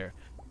that's there,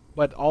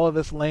 but all of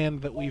this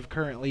land that we've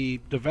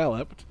currently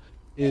developed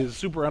is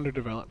super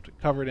underdeveloped,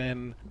 covered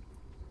in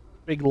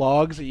big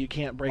logs that you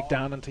can't break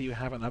down until you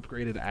have an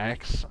upgraded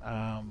axe.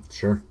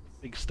 Sure.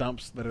 Big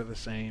stumps that are the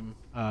same,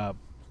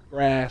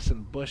 grass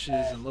and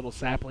bushes and little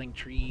sapling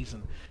trees,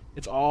 and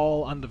it's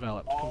all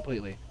undeveloped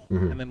completely.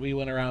 Mhm. And then we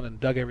went around and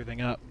dug everything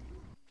up,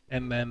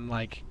 and then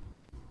like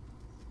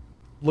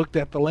looked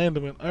at the land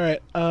and went, all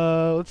right,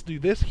 let's do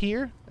this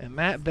here and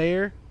that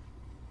there,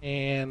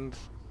 and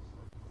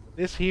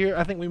this here.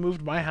 I think we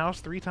moved my house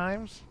 3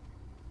 times.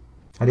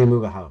 How do you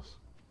move a house?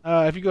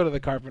 If you go to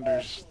the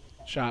carpenter's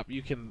shop,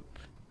 you can.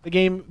 The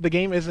game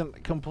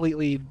isn't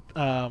completely.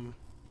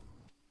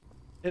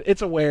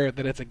 It's aware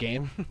that it's a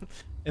game,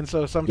 and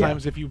so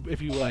sometimes if you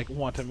like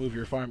want to move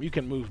your farm, you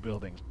can move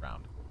buildings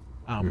around,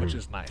 which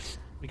is nice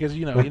because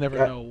you never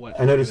know what. I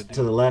you're noticed gonna to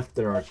do. the left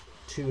there are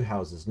 2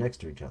 houses next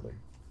to each other.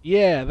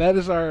 Yeah, that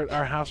is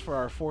our house for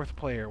our 4th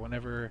player.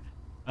 Whenever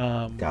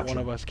Gotcha. one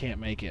of us can't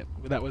make it,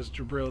 that was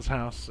Jabril's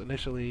house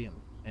initially,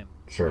 and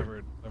Sure.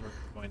 whoever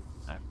joined.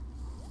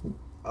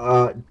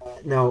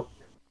 Now,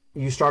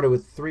 you started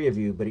with 3 of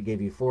you, but it gave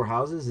you 4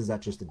 houses. Is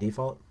that just the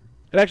default?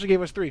 It actually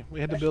gave us 3. We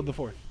had to build the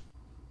 4th.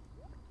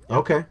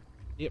 Okay.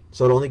 Yep.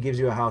 So it only gives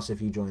you a house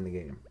if you join the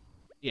game.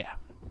 Yeah,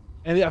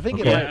 and I think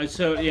Okay. it Yeah, might.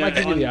 so yeah, might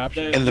give you on the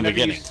option. In the whenever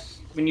you beginning.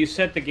 when you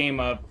set the game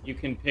up, you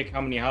can pick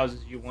how many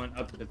houses you want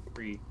up to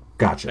 3,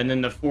 Gotcha. and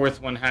then the 4th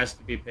one has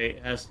to be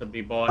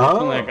bought. It's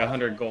only like Oh.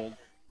 100 gold.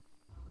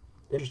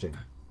 Interesting.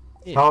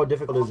 Yeah. How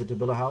difficult is it to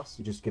build a house?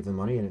 You just give them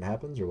money and it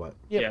happens, or what?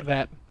 Yep, Yeah.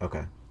 that.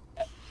 Okay.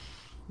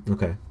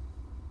 Okay.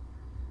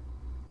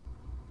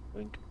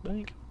 Blink,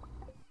 blink.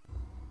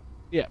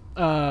 Yeah,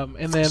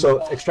 and then So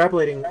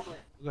extrapolating. Go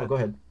Oh, ahead. go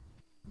ahead.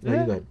 No, Yeah.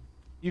 you go ahead.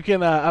 you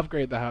can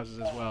upgrade the houses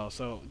as well.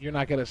 So you're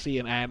not going to see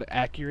an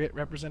accurate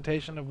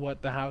representation of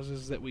what the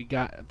houses that we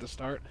got at the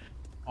start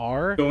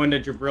are. Go into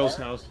Jabril's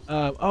house.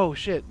 Oh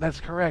shit, that's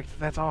correct.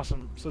 That's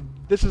awesome. So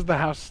this is the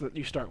house that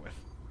you start with.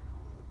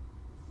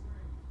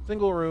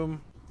 Single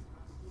room,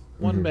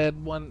 one Mhm.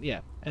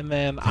 bed, and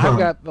then I've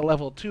got the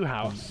level 2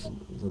 house.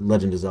 The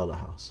Legend of Zelda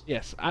house.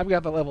 Yes, I've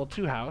got the level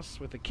 2 house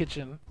with a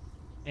kitchen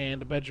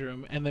and a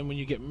bedroom, and then when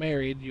you get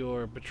married,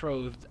 your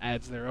betrothed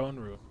adds their own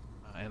room.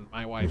 And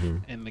my wife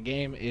Mhm. in the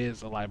game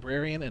is a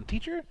librarian and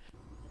teacher,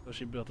 so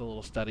she built a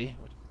little study,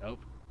 which is dope.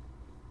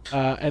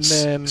 And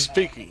then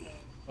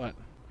what?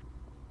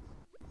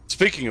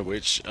 Speaking of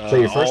which, So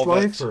your first all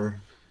wife, that-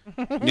 or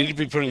need to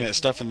be putting that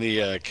stuff in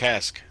the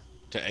cask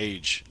to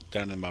age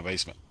down in my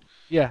basement.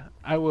 Yeah,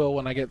 I will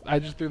when I get. I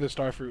just threw the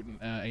starfruit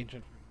and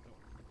ancient.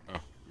 Oh,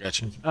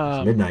 gotcha. it's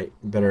Um, midnight?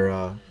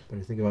 Better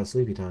think about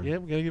sleepy time. Yeah,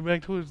 we gotta get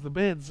back towards the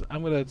beds.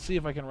 I'm gonna see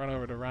if I can run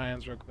over to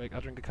Ryan's real quick. I'll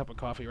drink a cup of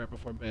coffee right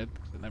before bed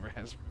because it never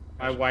has.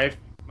 My wife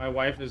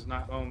is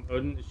not home.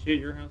 Odin, is she at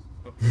your house?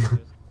 Oh,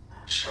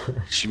 she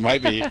is. She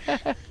might be.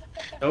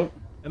 Nope.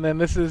 And then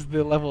this is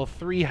the level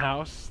 3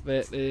 house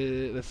that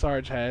the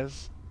Sarge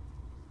has,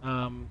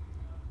 and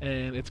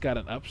it's got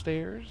an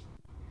upstairs,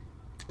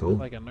 Cool.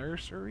 like a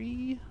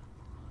nursery.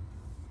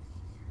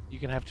 You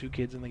can have 2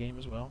 kids in the game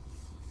as well.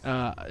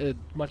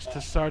 Much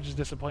to Sarge's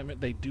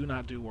disappointment, they do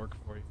not do work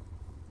for you.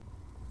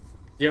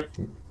 Yep.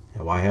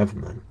 Yeah, why have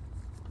them then?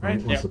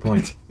 Right. What's the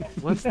point?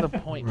 What's the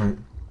point?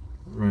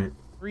 Right.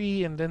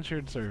 Free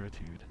indentured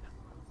servitude.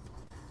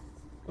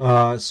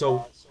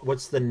 So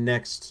what's the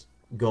next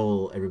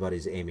goal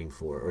everybody's aiming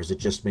for, or is it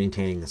just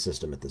maintaining the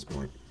system at this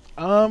point?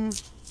 Yeah,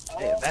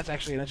 that's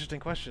actually an interesting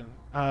question.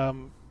 I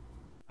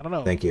don't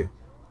know. Thank you.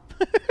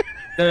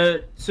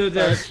 The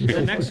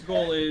next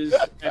goal is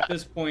at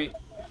this point,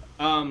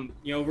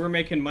 we're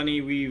making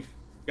money. We've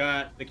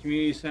got the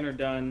community center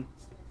done,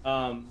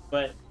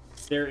 but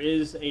there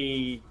is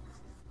a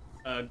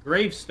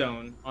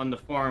gravestone on the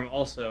farm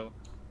also,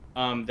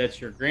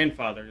 that's your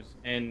grandfather's,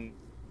 and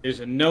there's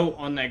a note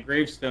on that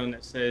gravestone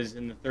that says,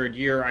 "In the 3rd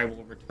year, I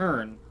will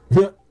return."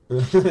 So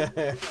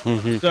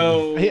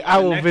I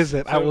will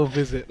visit. I will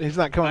visit. He's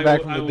not coming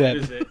back from the dead.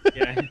 Visit.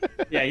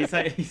 Yeah. He's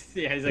like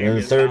in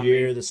the 3rd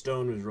year, the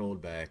stone was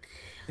rolled back.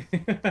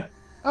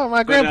 Oh,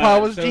 my grandpa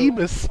was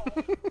Jeebus.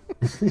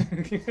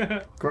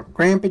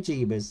 Grandpa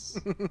Jeebus.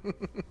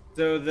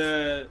 So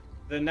the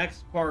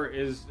next part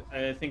is,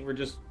 I think we're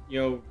just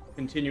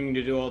continuing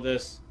to do all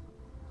this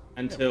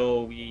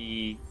until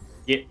we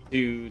get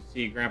to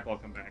see Grandpa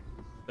come back.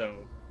 So.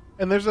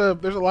 And there's a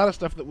lot of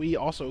stuff that we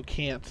also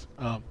can't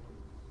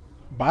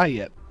buy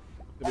yet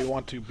that we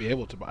want to be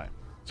able to buy.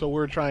 So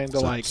we're trying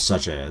to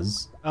such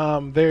as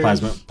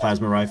there's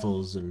plasma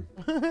rifles and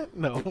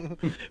no,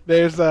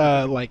 there's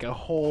like a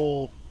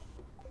whole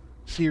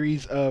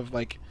series of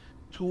like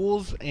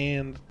tools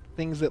and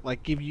things that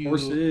like give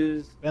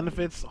you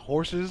benefits.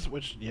 Horses,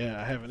 which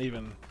I haven't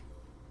even.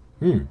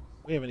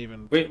 We haven't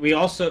even. We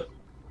also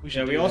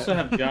that.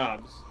 have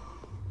jobs.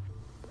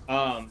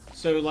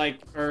 So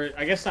or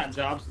I guess not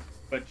jobs,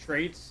 but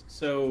traits.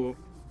 So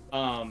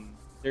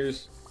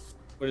there's,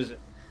 what is it,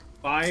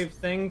 5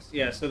 things?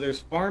 Yeah, so there's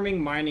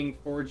farming, mining,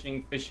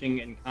 foraging,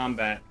 fishing, and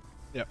combat.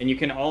 Yep. And you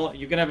can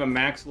have a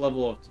max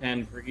level of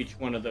 10 for each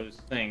one of those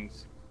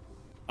things.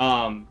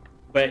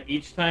 But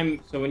each time,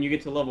 so when you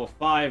get to level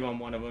 5 on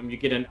one of them, you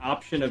get an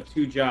option of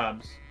 2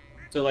 jobs.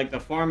 So like the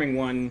farming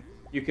one,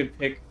 you could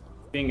pick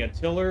being a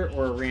tiller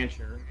or a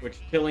rancher, which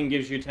tilling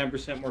gives you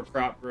 10% more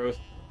crop growth,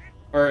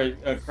 or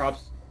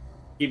crops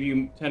give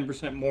you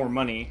 10% more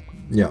money.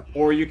 Yeah.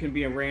 Or you can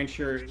be a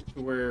rancher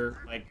to where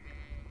like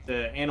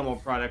the animal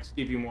products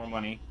give you more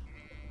money.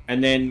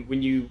 And then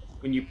when you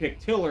pick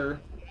tiller,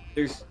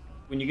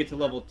 when you get to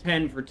level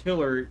 10 for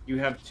tiller, you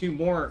have 2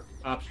 more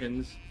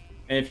options.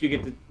 And if you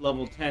get to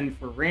level 10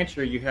 for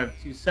rancher, you have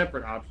 2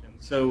 separate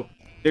options. So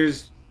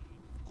there's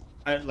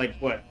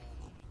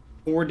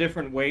 4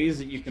 different ways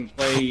that you can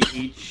play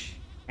each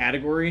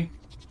category.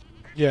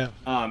 Yeah.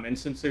 And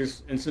since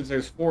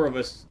there's 4 of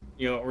us,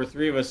 or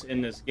 3 of us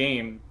in this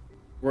game,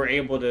 we're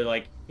able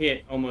to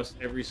hit almost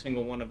every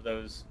single one of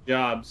those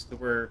jobs to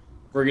where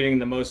we're getting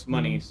the most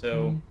money.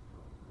 So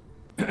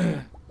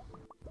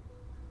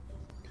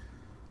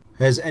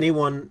has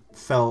anyone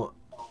felt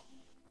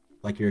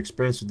like your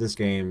experience with this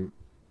game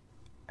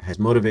has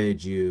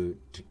motivated you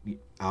to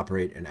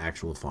operate an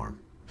actual farm?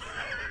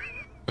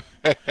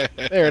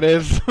 There it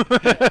is.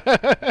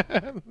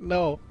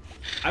 No.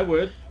 I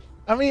would.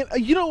 I mean,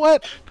 you know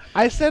what?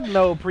 I said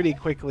no pretty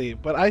quickly,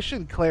 but I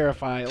should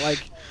clarify.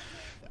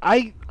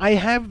 I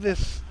have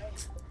this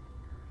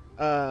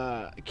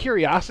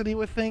curiosity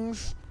with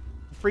things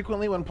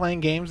frequently when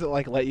playing games that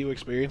let you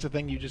experience a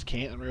thing you just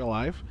can't in real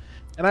life.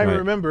 And I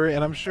remember,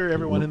 and I'm sure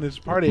everyone in this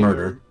party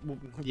murder.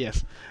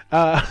 Yes.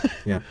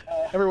 Yeah.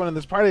 Everyone in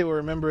this party will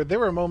remember there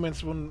were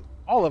moments when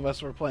all of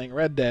us were playing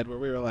Red Dead where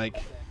we were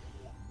like,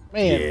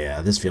 man,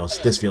 yeah, this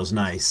feels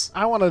nice.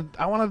 I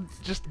wanna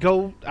just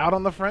go out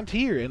on the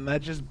frontier and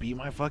that just be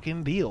my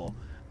fucking deal.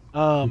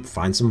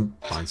 Find some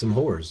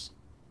whores.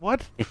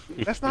 What?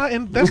 That's not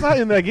in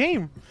that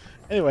game.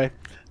 Anyway,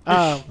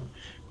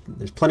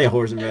 there's plenty of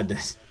whores in Red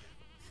Dead.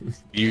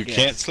 You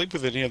can't sleep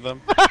with any of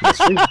them.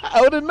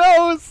 Odin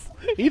knows.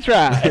 He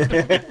tried.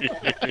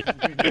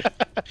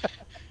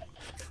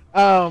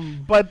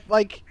 But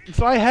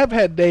so I have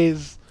had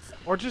days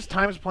or just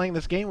times playing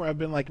this game where I've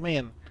been like,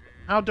 man,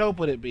 how dope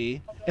would it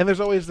be? And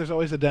there's always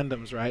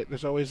addendums, right?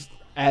 There's always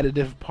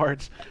additive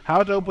parts.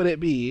 How dope would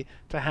it be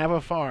to have a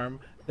farm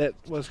that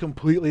was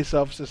completely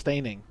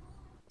self-sustaining?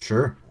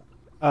 Sure.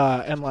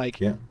 And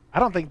yeah. I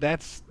don't think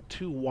that's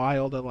too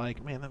wild to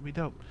man, that'd be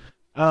dope.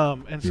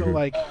 And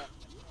so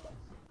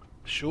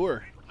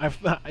sure. I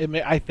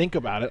think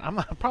about it. I'm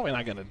probably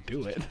not gonna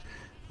do it.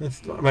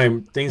 I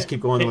mean, things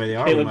keep going the way they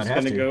are. We might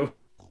have to.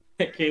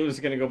 Caleb's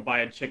gonna go buy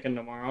a chicken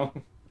tomorrow.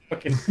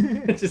 Fucking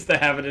just to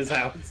have it in his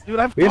house. Dude,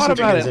 I've thought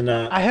about it.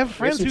 I have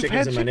friends who've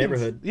had in chickens. My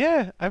neighborhood.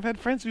 Yeah, I've had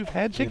friends who've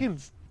had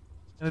chickens,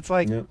 and it's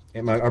like, yeah.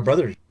 And our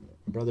brother,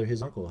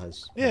 his uncle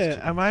has. Yeah,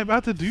 am I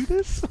about to do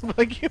this?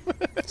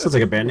 Sounds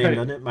like a band name,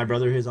 doesn't it? My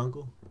brother, his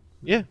uncle.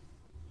 Yeah,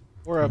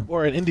 or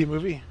an indie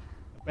movie,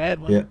 a bad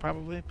one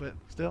probably, but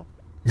still.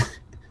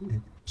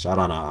 Shot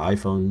on an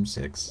iPhone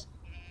 6.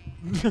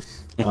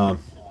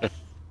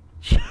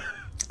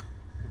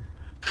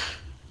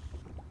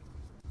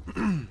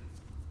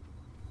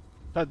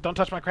 Don't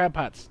touch my crab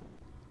pots.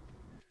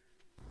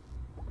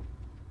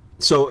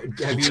 So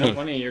have you?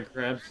 One of your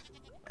crabs.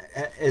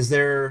 Is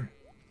there?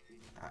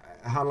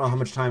 I don't know how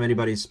much time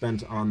anybody's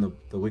spent on the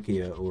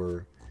Wikia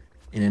or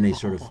in any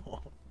sort of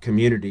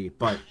community,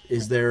 but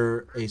is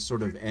there a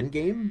sort of end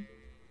game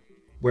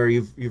where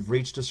you've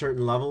reached a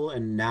certain level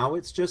and now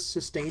it's just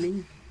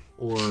sustaining,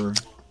 or?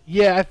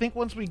 Yeah, I think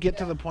once we get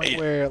to the point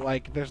where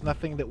like there's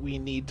nothing that we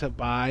need to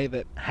buy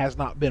that has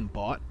not been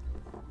bought,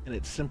 and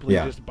it's simply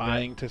just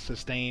buying to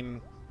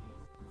sustain,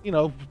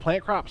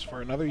 plant crops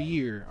for another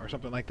year or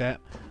something like that.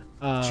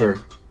 Sure.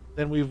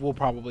 Then we will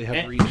probably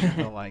have reached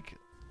the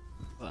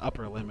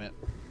upper limit.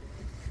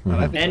 But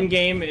I think End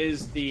game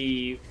is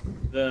the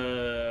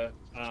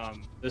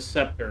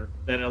scepter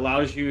that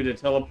allows you to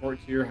teleport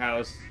to your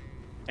house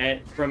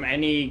from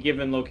any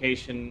given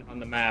location on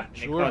the map,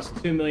 and it costs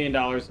 $2 million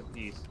a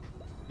piece.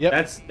 Yep.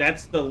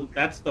 That's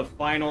the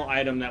final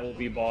item that will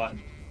be bought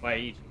by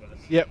each of us.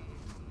 Yep.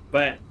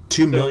 But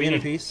 2 million a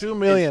piece. 2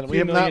 million. It's We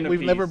have 2 not. million We've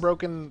apiece. never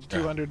broken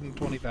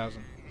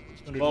 220,000.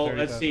 Well,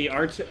 let's see.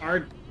 Our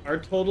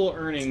total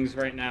earnings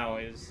right now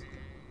is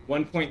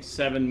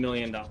 $1.7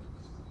 million.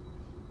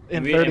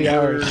 In 30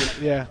 hours.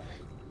 Yeah.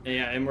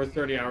 Yeah, and we're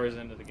 30 hours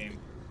into the game.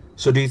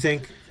 So do you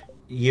think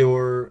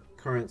your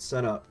current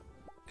setup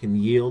can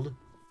yield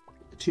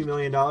 $2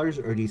 million, or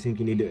do you think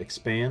you need to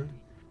expand?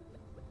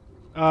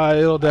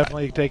 It'll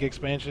definitely take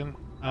expansion.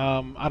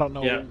 I don't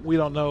know. Yeah. We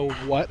don't know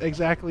what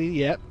exactly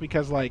yet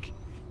because, I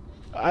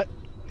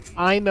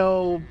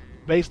know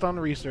based on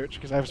research,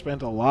 because I've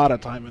spent a lot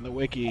of time in the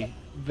wiki,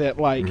 that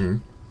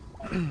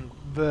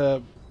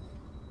the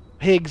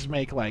pigs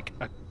make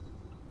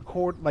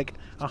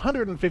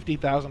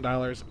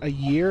 $150,000 a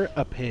year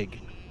a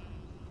pig.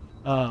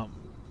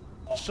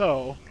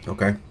 So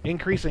Okay.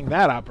 increasing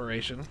that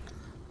operation.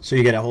 So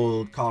you get a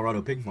whole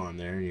Colorado pig farm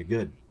there, and you're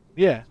good.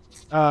 Yeah.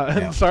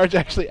 And Sarge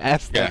actually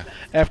asked that Yeah.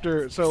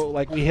 after,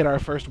 we hit our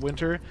first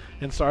winter,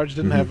 and Sarge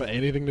didn't have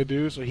anything to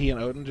do, so he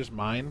and Odin just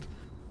mined.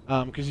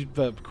 Because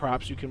the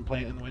crops you can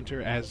plant in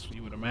winter, as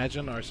you would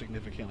imagine, are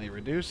significantly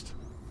reduced.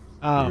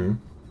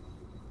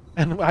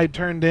 And I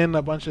turned in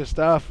a bunch of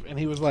stuff, and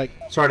he was like,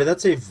 Sorry, did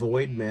that say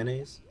void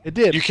mayonnaise? it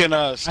did. You can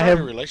start have-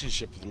 a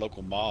relationship with the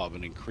local mob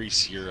and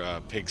increase your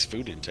pig's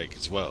food intake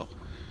as well.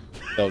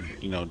 They'll,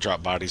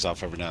 drop bodies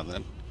off every now and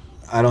then.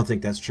 I don't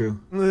think that's true.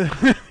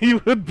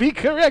 You would be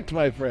correct,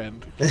 my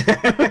friend.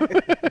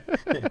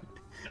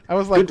 I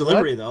was like, Good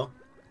delivery, what? though.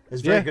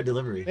 It's very Yeah. good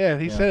delivery. Yeah,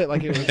 he said it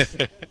like it was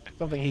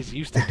something he's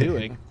used to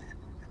doing.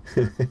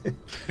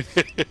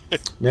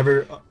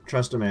 Never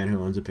trust a man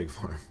who owns a pig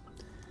farm.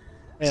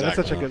 Man, that's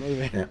such a Exactly. good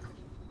movie.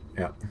 Yeah.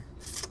 Yeah.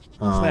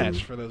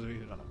 Snatch, for those of you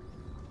who don't know.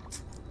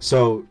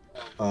 So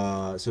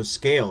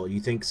scale. You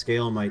think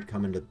scale might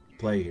come into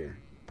play here,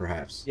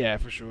 perhaps? Yeah,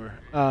 for sure.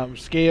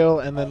 Scale,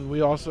 and then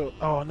we also...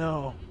 Oh,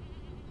 no.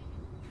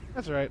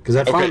 That's all right. Because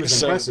that farm Okay, is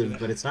so- impressive,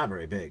 but it's not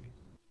very big.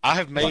 I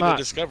have made not? a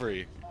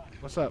discovery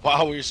What's up?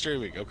 while we were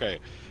streaming. Okay,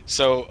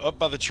 so up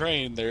by the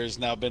train, there has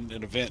now been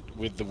an event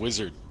with the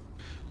wizard,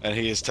 and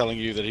he is telling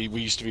you that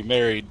we used to be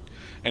married,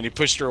 and he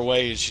pushed her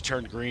away, and she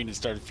turned green and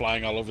started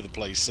flying all over the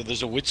place. So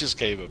there's a witch's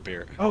cave up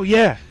here. Oh,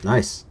 yeah.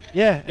 Nice.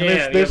 Yeah,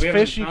 and there's we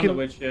haven't fish you found the can...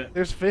 witch yet.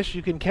 There's fish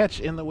you can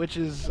catch in the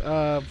witch's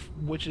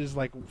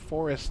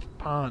forest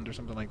pond or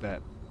something like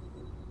that.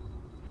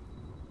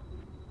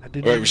 I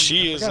didn't. Right, even-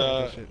 she I is, forgot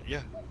about that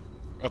shit.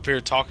 up here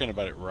talking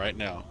about it right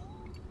now.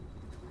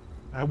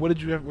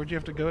 Where'd you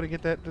have to go to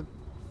get that?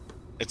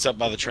 It's up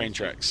by the train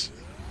tracks.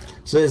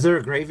 So is there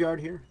a graveyard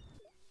here?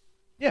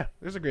 Yeah,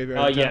 there's a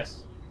graveyard. in town.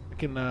 Yes. I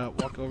can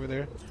walk over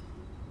there.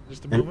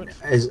 Just a And moment.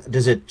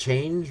 does it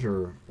change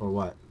or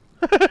what?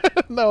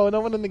 No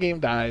one in the game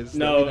dies. that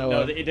No, we know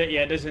no, of.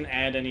 it doesn't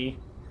add any.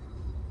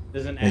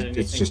 Doesn't add anything.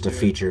 It's just a to it.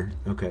 feature.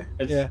 Okay.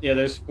 Yeah. Yeah,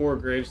 there's 4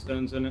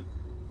 gravestones in it.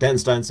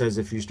 Denstein says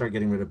if you start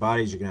getting rid of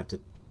bodies, you're gonna have to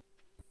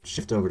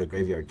shift over to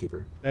Graveyard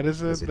Keeper That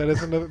is Is it-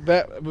 another.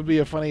 That would be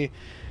a funny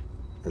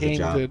as a game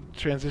job. to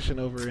transition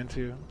over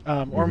into,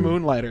 or Mhm.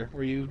 Moonlighter,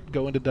 where you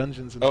go into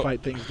dungeons and Oh.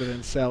 fight things that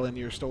then sell in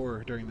your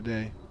store during the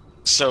day.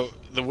 So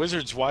the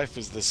wizard's wife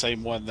is the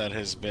same one that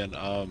has been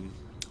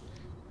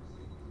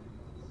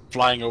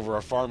flying over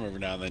our farm every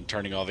now and then,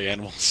 turning all the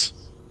animals.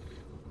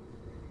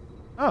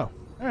 Oh,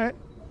 all right.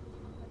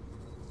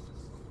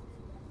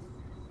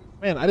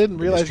 Man, I didn't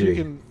realize you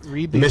mystery- can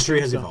read The these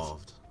mystery has tombstones.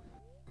 evolved.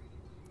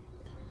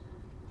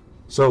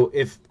 So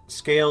if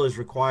scale is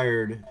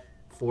required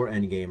for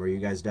Endgame, are you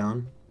guys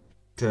down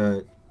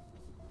to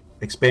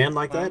expand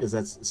like that? Does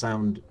that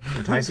sound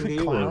enticing to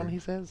you? Clown, or- he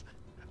says.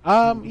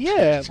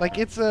 Yeah, like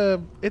it's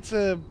a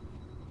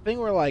thing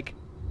we're like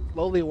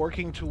slowly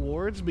working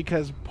towards,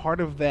 because part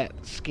of that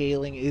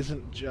scaling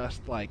isn't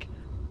just like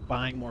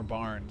buying more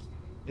barns.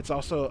 It's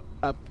also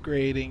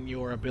upgrading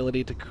your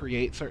ability to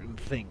create certain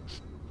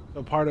things.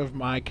 So part of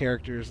my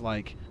character's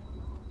like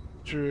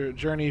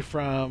journey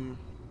from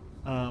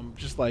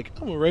just like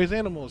I'm gonna raise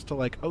animals to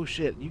like, oh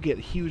shit, you get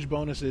huge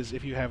bonuses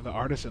if you have the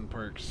artisan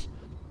perks,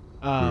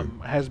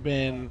 has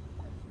been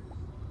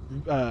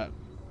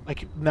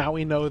like, now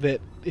we know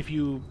that if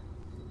you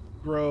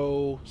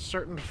grow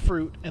certain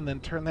fruit and then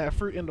turn that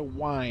fruit into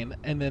wine,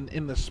 and then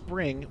in the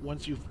spring,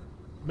 once you've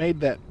made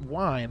that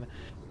wine,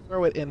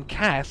 throw it in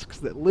casks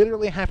that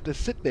literally have to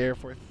sit there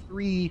for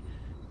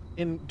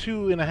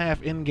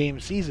 2.5 in-game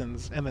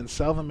seasons, and then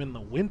sell them in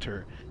the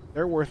winter,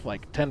 they're worth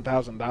like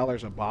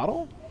 $10,000 a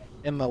bottle.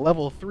 And the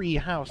level 3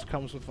 house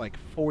comes with like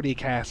 40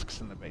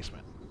 casks in the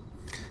basement.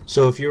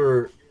 So if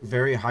you're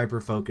very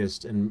hyper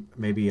focused and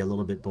maybe a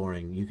little bit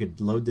boring, you could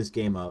load this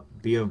game up,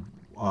 be a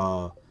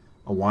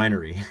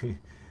winery,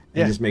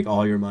 and just make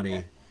all your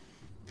money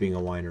being a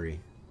winery.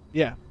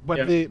 Yeah,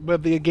 but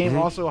the game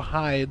also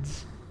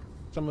hides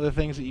some of the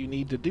things that you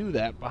need to do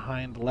that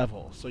behind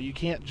levels. So you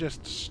can't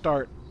just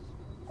start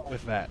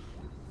with that.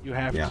 You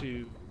have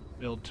to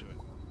build to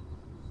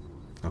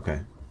it.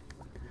 Okay.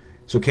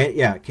 So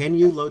can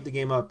you load the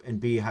game up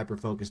and be hyper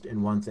focused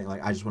in one thing?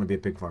 Like, I just want to be a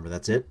pig farmer.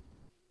 That's it?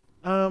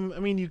 I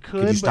mean, you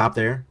could. Could you stop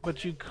there?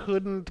 But you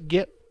couldn't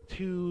get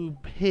to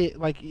pit.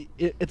 Like,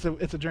 it's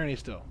a journey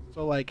still.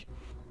 So like,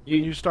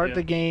 you start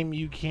the game,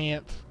 you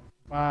can't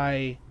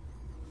buy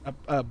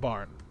a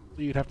barn.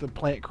 So you'd have to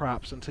plant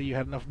crops until you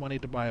had enough money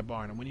to buy a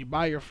barn. And when you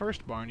buy your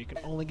first barn, you can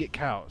only get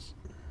cows.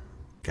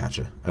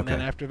 Gotcha. Okay. And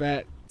then after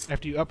that,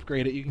 after you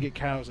upgrade it, you can get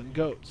cows and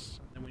goats.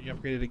 And when you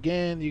upgrade it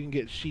again, you can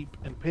get sheep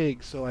and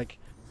pigs. So like,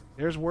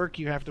 there's work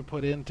you have to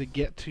put in to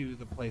get to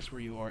the place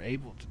where you are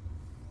able to.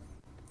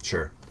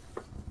 Sure.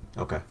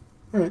 Okay.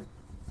 All right.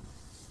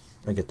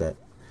 I get that.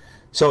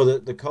 So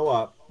the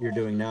co-op you're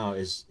doing now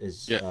is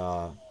it's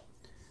a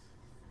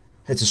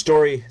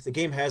story. The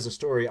game has a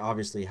story,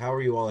 obviously. How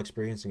are you all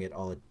experiencing it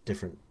all at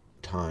different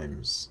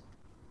times?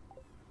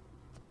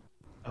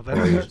 Oh,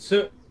 that's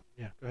So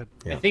yeah, go ahead.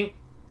 Yeah.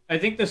 I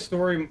think the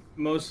story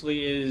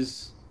mostly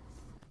is,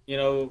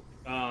 like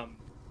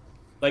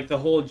the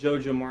whole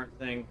Jojo Mart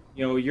thing.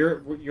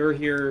 You're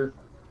here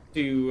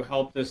to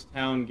help this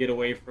town get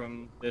away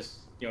from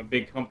this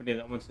big company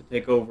that wants to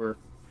take over,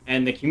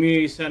 and the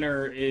community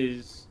center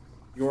is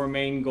your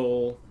main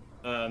goal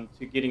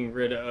to getting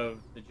rid of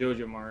the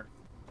Jojo Mart.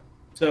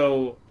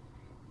 So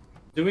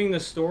doing the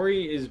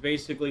story is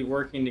basically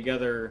working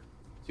together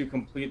to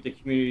complete the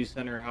community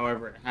center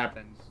however it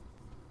happens.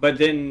 But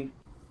then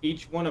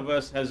each one of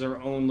us has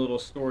our own little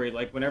story.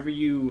 Like whenever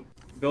you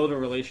build a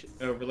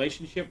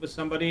relationship with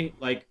somebody,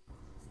 like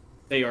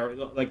they are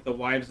like the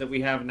wives that we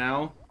have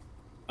now,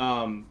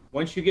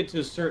 once you get to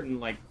a certain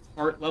like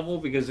heart level,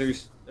 because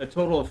there's a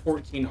total of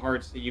 14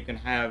 hearts that you can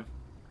have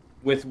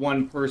with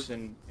one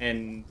person,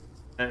 and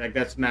like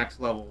that's max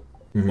level.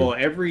 Mm-hmm. Well,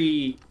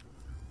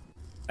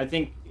 I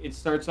think it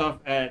starts off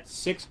at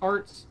 6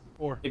 hearts.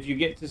 4. If you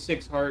get to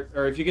 6 hearts,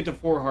 or if you get to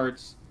 4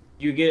 hearts,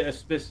 you get a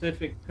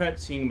specific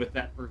cutscene with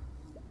that person.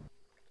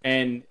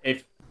 And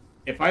if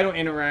I don't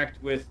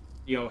interact with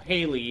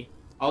Haley,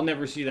 I'll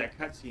never see that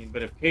cutscene.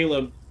 But if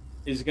Caleb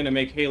is gonna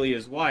make Haley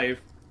his wife,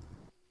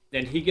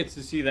 then he gets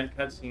to see that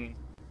cutscene.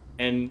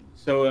 And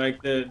so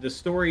like the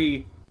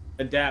story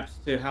adapts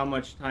to how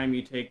much time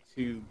you take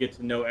to get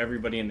to know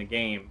everybody in the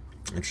game.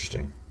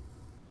 Interesting.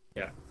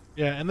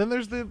 Yeah, and then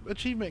there's the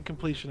achievement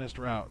completionist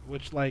route,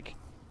 which like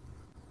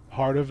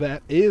part of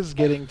that is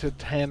getting to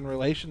 10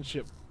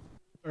 relationship,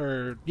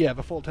 the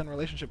full 10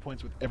 relationship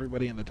points with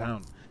everybody in the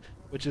town,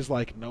 which is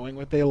like knowing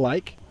what they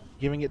like,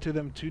 giving it to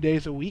them 2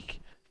 days a week,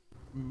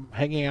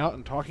 hanging out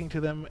and talking to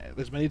them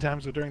as many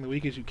times during the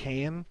week as you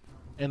can,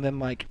 and then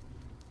like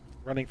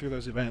running through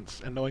those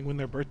events and knowing when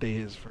their birthday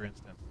is, for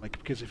instance. Like,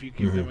 because if you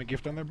give them a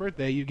gift on their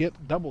birthday, you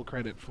get double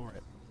credit for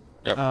it.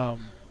 Yep.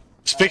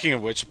 Speaking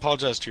of which,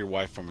 apologize to your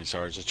wife for me,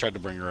 Sarge. I tried to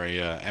bring her a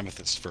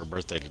amethyst for her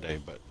birthday today,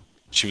 but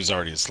she was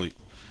already asleep.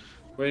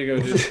 Way to go,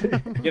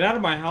 dude. Get out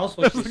of my house.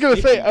 I was going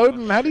to say,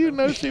 Odin, how do you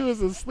know she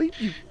was asleep,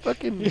 you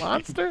fucking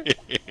monster?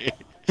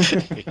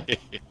 Fucking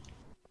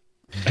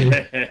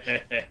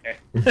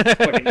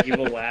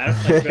evil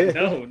laugh. Like,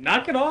 no,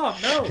 knock it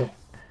off. No.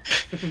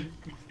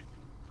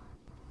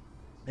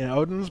 Yeah,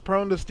 Odin's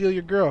prone to steal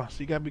your girl, so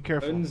you gotta be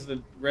careful. Odin's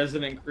the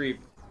resident creep.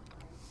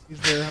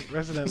 He's the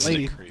resident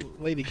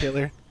lady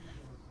killer.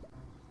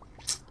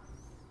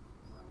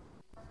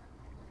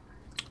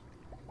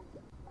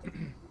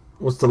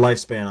 What's the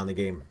lifespan on the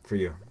game for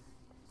you,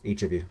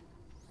 each of you?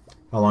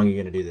 How long are you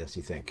gonna do this?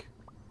 You think?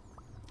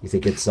 You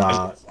think it's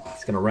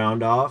gonna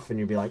round off, and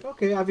you'll be like,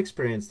 okay, I've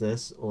experienced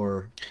this,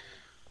 or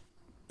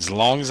as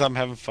long as I'm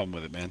having fun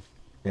with it, man.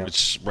 Yeah.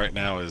 Which right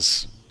now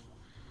is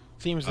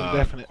seems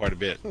indefinite. Quite a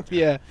bit.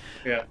 Yeah.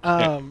 Yeah.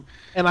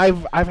 And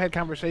I've had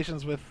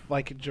conversations with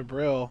like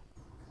Jabril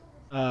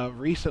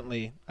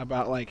recently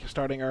about like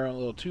starting our own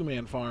little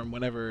 2-man farm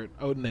whenever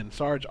Odin and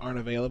Sarge aren't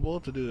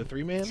available to do the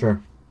 3-man.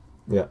 Sure.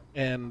 Yeah.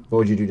 And what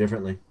would you do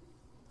differently?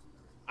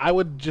 I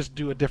would just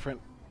do a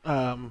different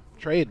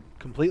trade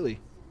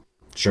completely.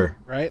 Sure.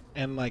 Right?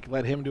 And like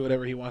let him do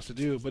whatever he wants to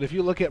do. But if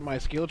you look at my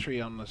skill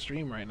tree on the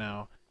stream right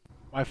now,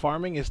 my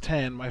farming is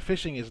 10, my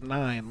fishing is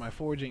 9, my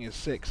foraging is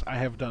 6. I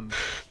have done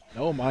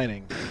no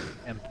mining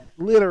and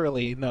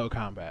literally no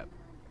combat.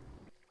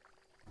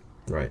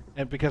 Right.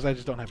 And because I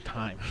just don't have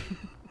time.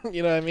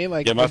 You know what I mean?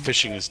 Like, yeah, my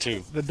fishing is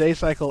 2. The day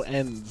cycle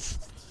ends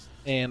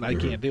and I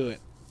can't do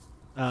it.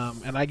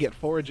 And I get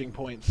foraging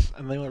points,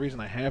 and the only reason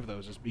I have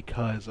those is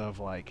because of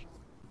like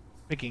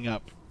picking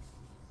up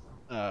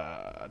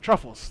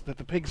truffles that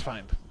the pigs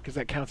find, because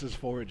that counts as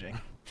foraging.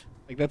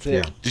 Like that's it.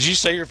 Yeah. Did you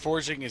say your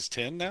foraging is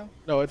 10 now?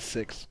 No, it's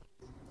 6.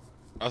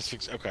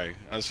 Okay.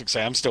 I was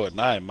fixing. I'm still at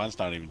 9. Mine's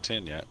not even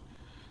 10 yet.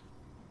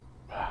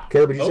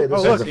 Caleb, would you say this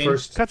oh, is look, the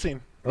first?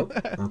 Cutscene. Oh,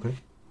 okay.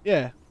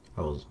 Yeah.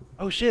 Oh,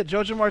 Oh shit,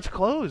 Jojo Mart's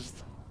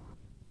closed.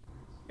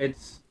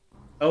 It's.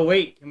 Oh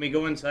wait, can we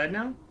go inside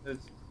now?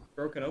 It's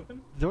broken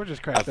open. The door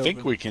just I cracked think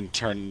open. we can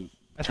turn.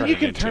 I think you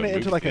can turn it into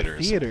movie like a theater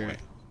at some theater. point.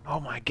 Oh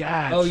my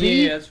god. Oh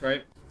See? yeah, that's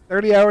right.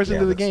 30 hours Yeah,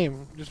 into the that's-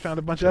 game, just found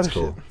a bunch of that's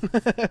other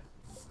shit.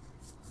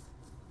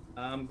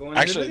 I'm going.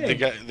 Actually, to the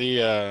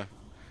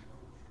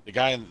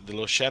guy, the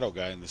little shadow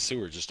guy in the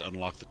sewer, just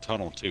unlocked the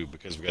tunnel too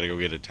because we got to go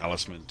get a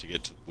talisman to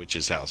get to the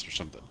witch's house or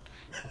something.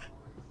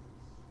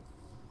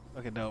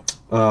 Fucking dope.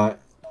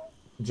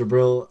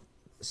 Jabril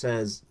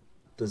says,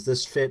 "Does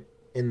this fit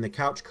in the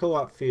couch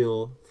co-op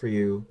feel for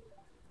you?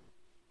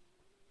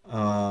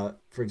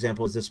 For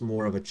example, is this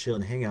more of a chill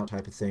and hangout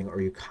type of thing, or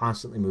are you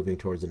constantly moving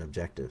towards an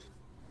objective?"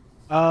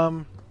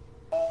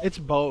 It's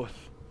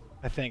both,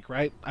 I think,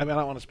 right? I mean, I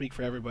don't want to speak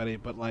for everybody,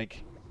 but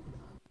like,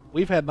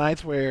 we've had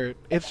nights where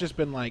it's just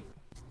been like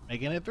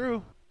making it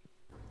through,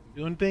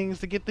 doing things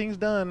to get things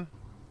done,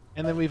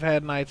 and then we've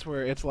had nights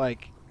where it's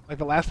like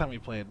the last time we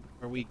played,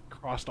 where we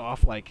crossed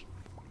off like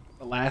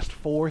the last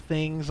 4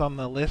 things on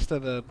the list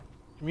of the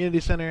community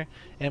center,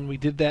 and we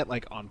did that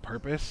like on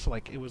purpose.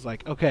 Like it was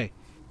like, okay,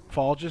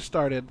 fall just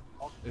started.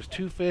 There's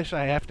 2 fish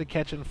I have to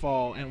catch in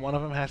fall, and one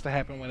of them has to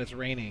happen when it's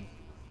raining,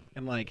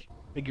 and like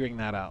figuring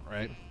that out,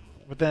 right?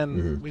 But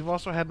then we've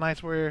also had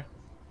nights where,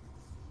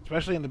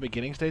 especially in the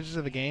beginning stages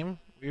of the game,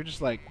 we were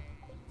just like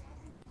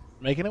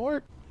making it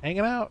work,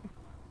 hanging out,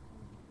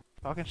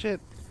 talking shit.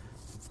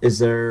 Is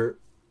there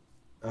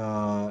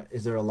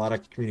a lot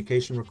of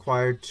communication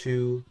required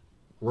to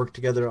work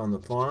together on the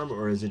farm,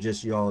 or is it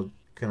just y'all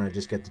kind of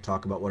just get to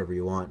talk about whatever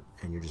you want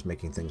and you're just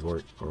making things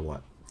work, or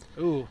what?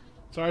 Ooh,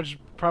 Sarge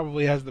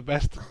probably has the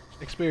best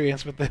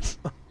experience with this,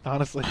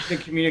 honestly. The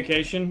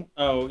communication.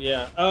 Oh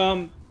yeah.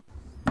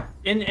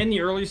 In the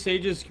early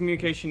stages,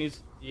 communication is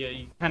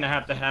you kind of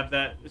have to have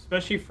that,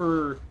 especially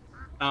for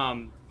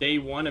day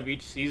 1 of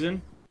each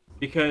season,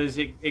 because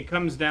it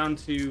comes down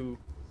to,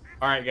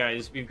 all right,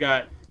 guys, we've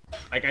got,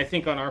 like, I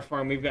think on our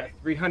farm we've got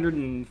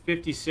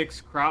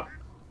 356 crop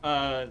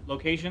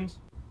locations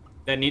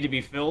that need to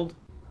be filled,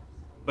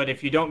 but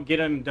if you don't get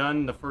them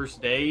done the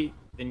first day,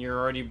 then you're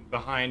already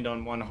behind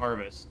on 1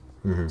 harvest.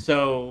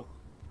 So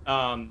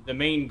the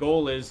main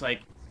goal is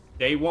like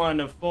day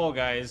 1 of fall,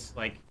 guys,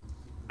 like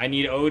I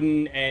need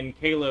Odin and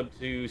Caleb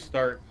to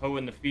start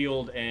hoeing the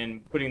field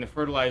and putting the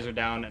fertilizer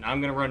down, and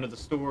I'm gonna run to the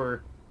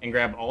store and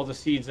grab all the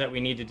seeds that we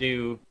need to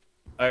do,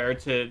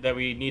 that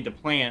we need to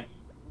plant.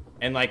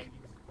 And like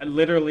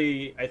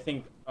literally, I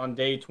think on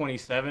day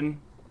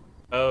 27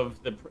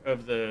 of the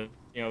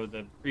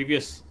the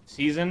previous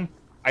season,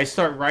 I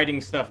start writing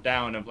stuff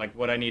down of like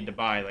what I need to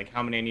buy, like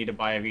how many I need to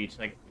buy of each.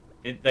 Like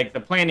the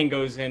planning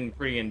goes in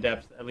pretty in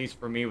depth, at least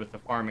for me with the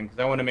farming, because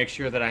I want to make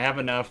sure that I have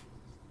enough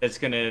that's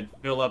gonna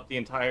fill up the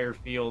entire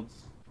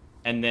fields,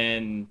 and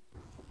then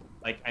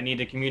like I need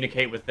to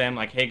communicate with them,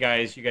 like, hey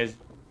guys, you guys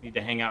need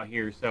to hang out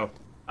here. So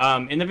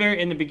in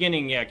the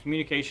beginning, yeah,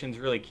 communication's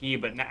really key.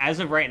 But as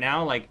of right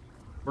now, like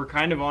we're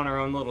kind of on our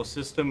own little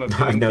system of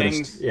I've doing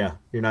noticed. things. Yeah,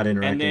 you're not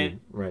interacting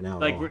then, right now.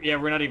 Like at all.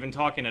 we're not even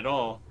talking at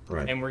all,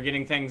 Right. and we're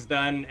getting things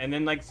done. And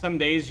then like some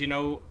days,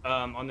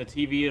 on the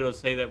TV it'll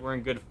say that we're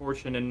in good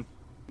fortune,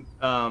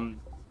 and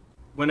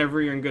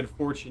whenever you're in good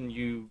fortune,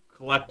 you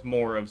collect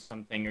more of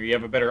something, or you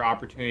have a better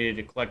opportunity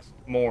to collect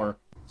more.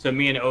 So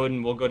me and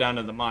Odin will go down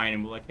to the mine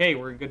and we're like, hey,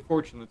 we're in good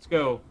fortune, let's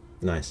go.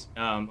 Nice.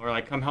 Or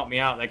like, come help me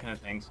out, that kind of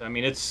thing. So I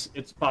mean, it's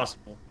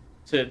possible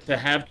to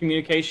have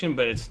communication,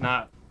 but it's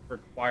not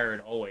required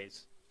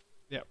always.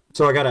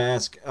 So I gotta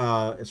ask,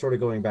 sort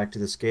of going back to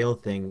the scale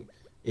thing,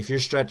 if you're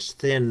stretched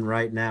thin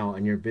right now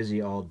and you're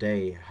busy all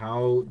day,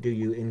 how do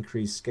you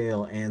increase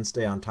scale and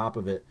stay on top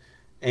of it?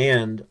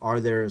 And are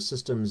there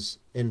systems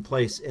in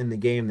place in the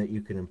game that you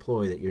can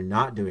employ that you're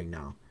not doing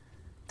now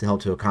to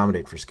help to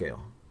accommodate for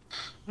scale?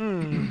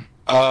 Yeah.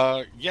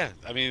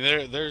 I mean,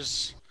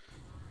 there's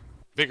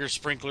bigger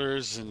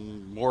sprinklers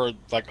and more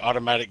like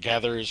automatic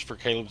gatherers for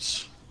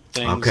Caleb's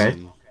things. Okay.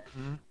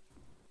 And,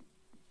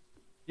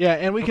 Yeah,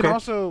 and we can Okay.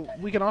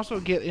 also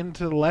get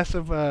into less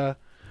of a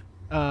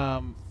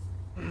well,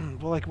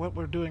 like what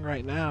we're doing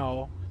right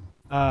now.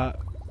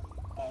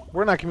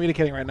 We're not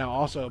communicating right now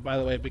also, by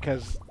the way,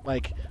 because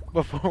like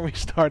before we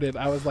started,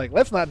 I was like,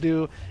 let's not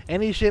do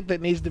any shit that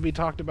needs to be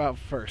talked about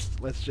first.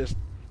 Let's just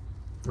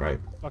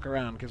Right. fuck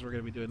around because we're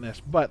going to be doing this.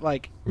 But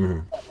like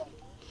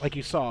like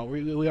you saw,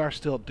 we are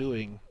still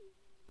doing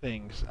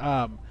things.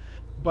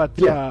 But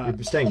Yeah,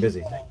 you're staying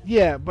busy.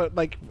 yeah, but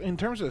like in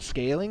terms of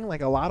scaling,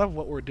 like a lot of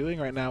what we're doing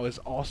right now is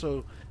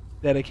also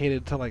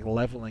dedicated to like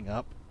leveling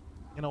up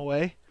in a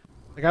way.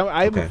 Like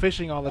I'm Okay.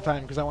 fishing all the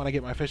time because I want to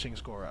get my fishing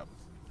score up.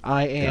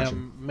 I am Gotcha.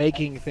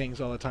 making things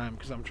all the time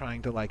because I'm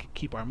trying to like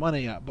keep our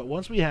money up. But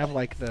once we have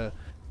like the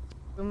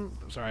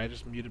sorry, I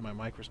just muted my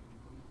mic for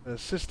the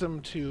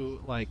system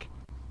to like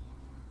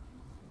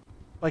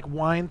like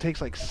wine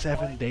takes like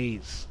 7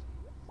 days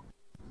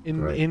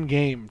Right. in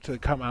game to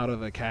come out of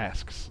the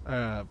casks,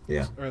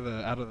 Yeah. or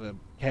out of the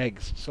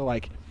kegs. So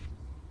like,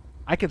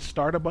 I could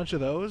start a bunch of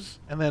those,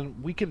 and then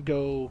we could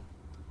go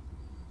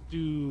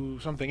do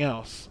something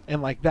else,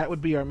 and like that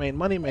would be our main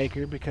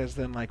moneymaker, because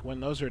then like when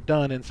those are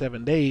done in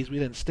 7 days, we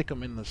then stick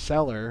them in the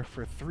cellar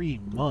for 3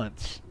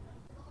 months,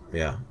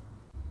 Yeah.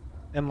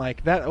 and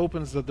like that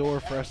opens the door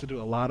for us to do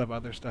a lot of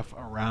other stuff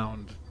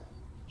around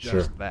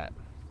just Sure. that.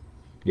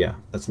 Yeah.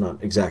 That's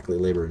not exactly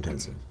labor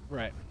intensive.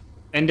 Right.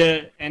 And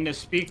to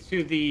speak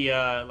to the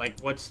like,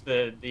 what's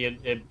the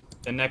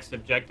next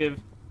objective?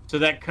 So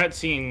that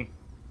cutscene,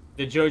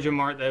 the Jojo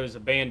Mart that was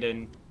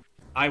abandoned,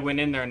 I went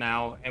in there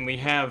now, and we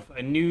have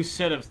a new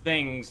set of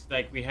things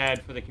like we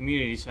had for the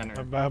community center.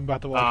 I'm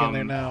about to walk in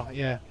there now.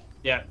 Yeah.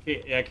 Yeah,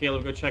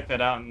 Caleb, go check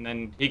that out, and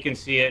then he can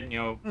see it. And,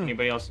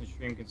 anybody else in the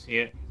stream can see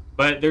it.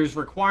 But there's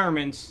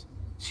requirements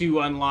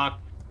to unlock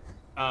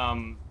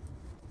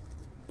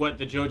what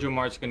the Jojo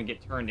Mart's going to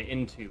get turned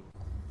into.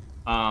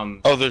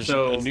 There's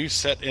a new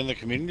set in the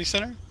community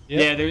center?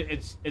 Yeah,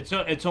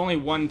 it's only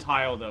one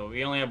tile though.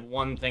 We only have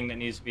one thing that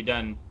needs to be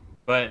done,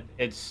 but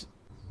it's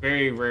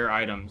very rare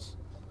items.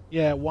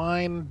 Yeah,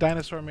 wine,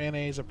 dinosaur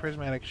mayonnaise, a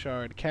prismatic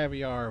shard,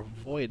 caviar,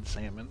 void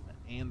salmon,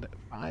 and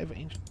 5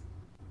 ancient.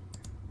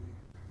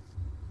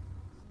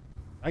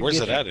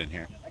 Where's it at in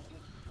here?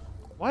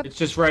 What? It's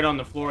just right on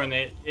the floor, and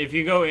if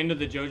you go into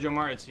the Jojo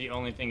Mart, it's the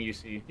only thing you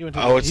see. You went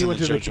to Oh, the, it's you in went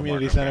the to the Jojo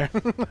community Mart,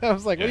 center. I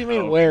was like, what do you Yeah.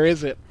 mean, where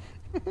is it?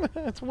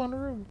 It's one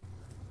room.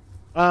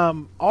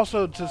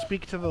 Also, to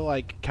speak to the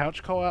like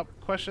couch co-op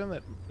question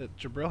that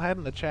Jabril had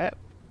in the chat,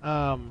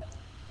 I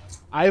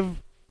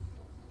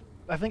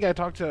think I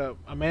talked to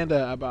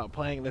Amanda about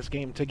playing this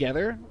game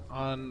together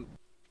on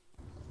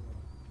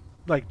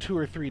like 2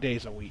 or 3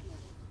 days a week.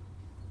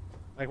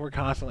 Like we're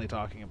constantly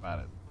talking about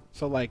it.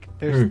 So like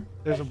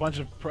there's a bunch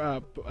of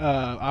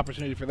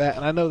opportunity for that,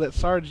 and I know that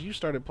Sarge, you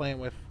started playing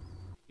with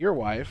your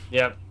wife.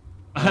 Yep.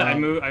 I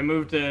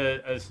moved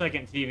a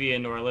second TV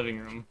into our living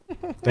room.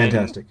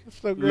 Fantastic.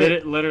 It's so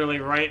great. Literally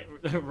right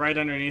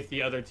underneath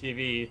the other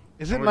TV.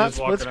 Is and it we're not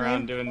just walking split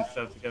around screen? doing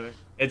stuff together.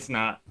 It's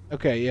not.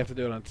 Okay, you have to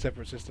do it on a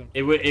separate system.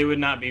 It would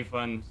not be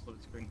fun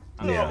split screen.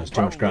 Yeah, there's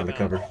too much ground to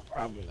cover.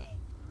 Probably not.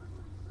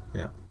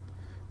 Yeah.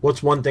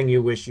 What's one thing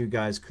you wish you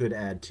guys could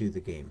add to the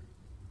game?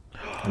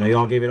 I know you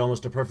all gave it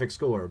almost a perfect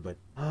score, but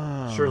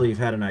surely you've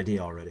had an idea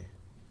already.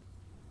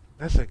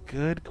 That's a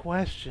good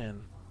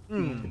question.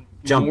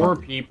 Jump More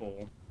up.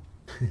 people.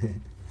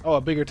 Oh,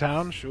 a bigger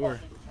town? Sure.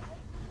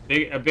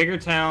 A bigger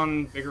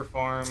town, bigger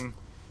farm.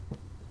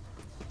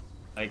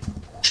 Like,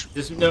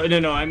 just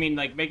no. I mean,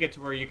 like, make it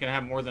to where you can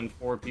have more than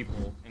 4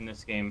 people in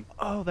this game.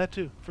 Oh, that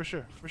too. For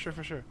sure.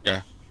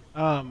 Yeah.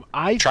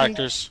 I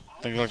Tractors,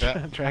 things like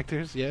that. think...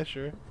 Tractors, yeah,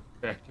 sure.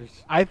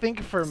 Tractors. I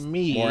think for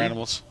me... More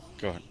animals.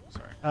 Go ahead.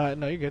 Sorry.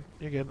 No, you're good.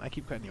 You're good. I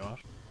keep cutting you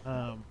off.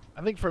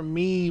 I think for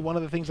me, one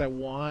of the things I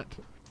want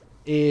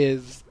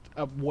is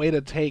a way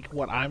to take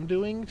what I'm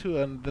doing to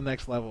the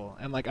next level.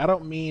 And like, I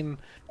don't mean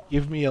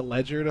give me a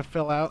ledger to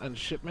fill out and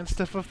shipments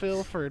to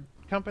fulfill for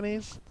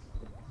companies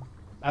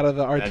out of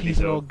the That'd be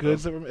artisanal dope,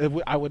 goods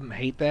that I wouldn't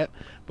hate that.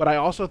 But I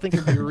also think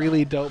it'd be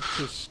really dope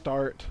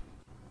to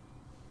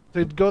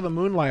go the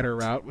Moonlighter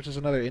route, which is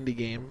another indie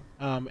game,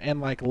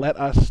 and like let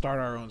us start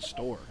our own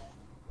store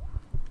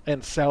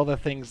and sell the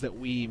things that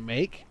we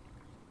make,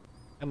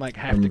 and like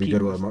have And to maybe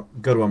keep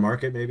go to a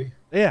market, maybe.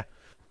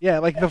 yeah,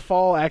 like the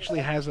fall actually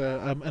has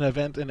an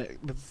event in it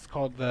that's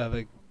called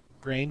the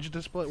Grange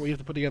display, where you have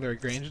to put together a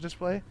Grange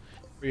display,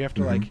 where you have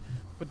to like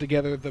put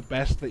together the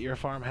best that your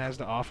farm has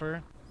to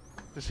offer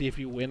to see if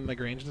you win the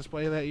Grange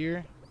display that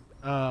year,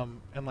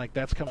 and like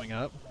that's coming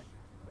up.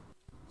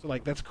 So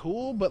like that's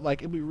cool, but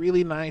like it'd be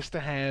really nice to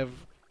have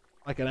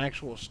like an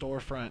actual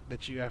storefront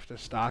that you have to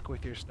stock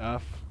with your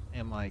stuff,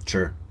 and like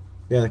Sure.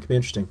 Yeah, that could be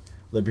interesting.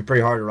 It'd be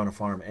pretty hard to run a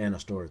farm and a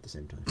store at the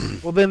same time.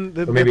 well then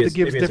Or maybe that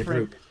gives maybe it's a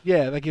different group.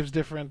 that gives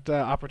different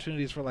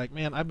opportunities for like,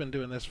 man, I've been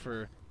doing this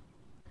for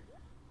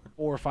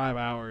 4 or 5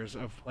 hours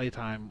of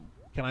playtime.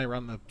 Can I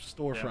run the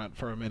storefront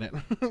for a minute?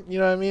 You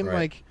know what I mean? Right.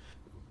 Like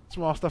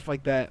small stuff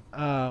like that.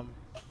 I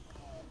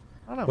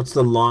don't know. What's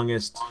the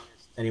longest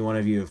any one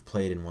of you have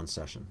played in one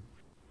session?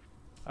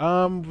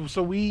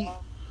 So we.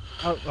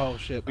 Oh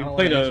shit! We I don't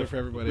played wanna a. answer for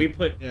everybody. We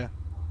played. Yeah.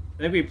 I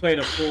think we played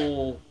a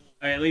full.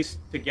 At least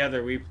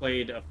together, we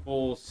played a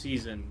full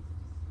season,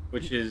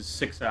 which is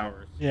 6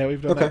 hours. Yeah, we've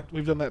done Okay. that.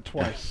 We've done that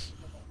twice.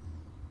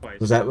 Twice.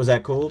 Was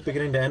that cool,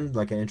 beginning to end?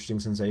 Like an interesting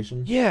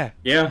sensation? Yeah.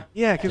 Yeah.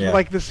 Yeah, because Yeah.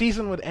 like the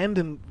season would end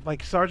and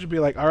like Sarge would be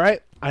like, "All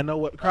right, I know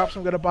what crops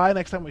I'm gonna buy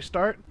next time we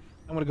start.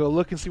 I'm gonna go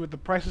look and see what the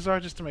prices are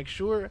just to make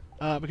sure."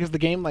 Because the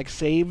game like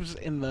saves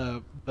in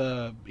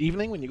the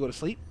evening when you go to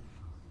sleep,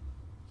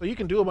 so you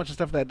can do a bunch of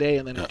stuff that day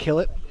and then kill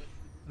it.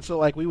 And so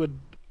like we would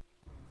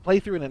play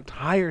through an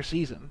entire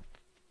season,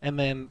 and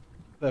then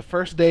the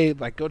first day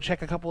like go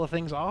check a couple of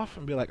things off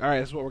and be like, "All right,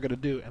 this is what we're gonna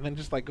do," and then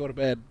just like go to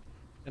bed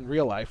in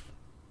real life.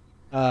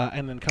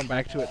 And then come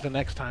back to it the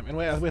next time. And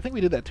I think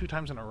we did that 2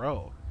 times in a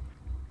row,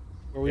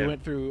 where we Yeah.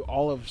 went through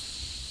all of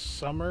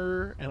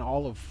summer and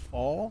all of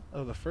fall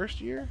of the first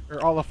year,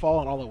 or all of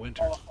fall and all of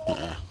winter.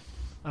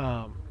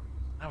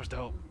 That was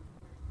dope.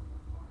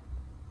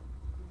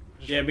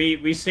 Yeah,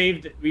 we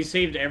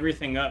saved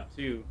everything up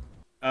too.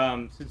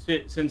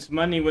 Since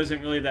money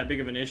wasn't really that big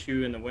of an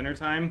issue in the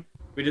wintertime,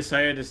 we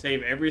decided to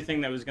save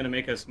everything that was going to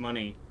make us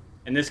money,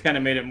 and this kind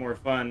of made it more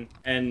fun.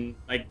 And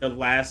like the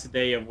last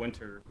day of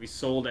winter, we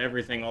sold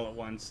everything all at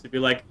once to be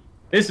like,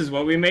 this is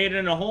what we made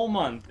in a whole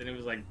month, and it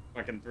was like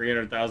fucking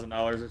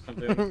 $300,000 or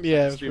something.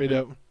 Yeah, it was pretty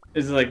dope.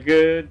 It's like,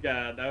 good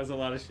God, that was a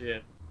lot of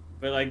shit.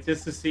 But like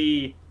just to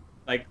see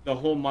like the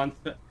whole month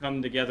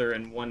come together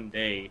in one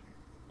day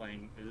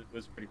playing, it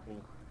was pretty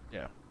cool.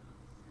 Yeah.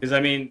 Because I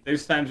mean,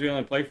 there's times we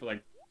only play for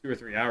like 2 or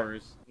 3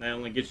 hours, and that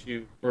only gets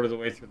you sort of the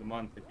way through the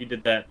month. If you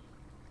did that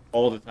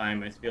all the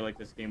time, I feel like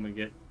this game would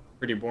get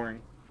pretty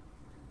boring.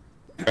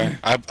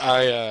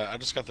 I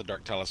just got the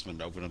Dark Talisman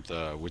to open up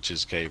the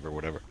Witch's Cave or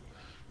whatever.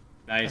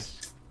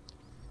 Nice.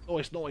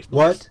 Noise.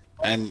 What?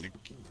 And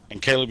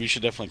Caleb, you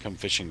should definitely come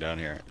fishing down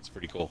here. It's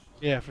pretty cool.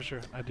 Yeah, for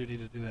sure. I do need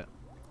to do that.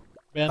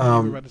 Ben, you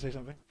were about to say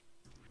something?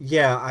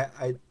 Yeah,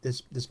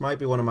 this might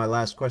be one of my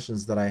last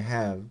questions that I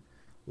have.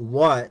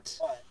 What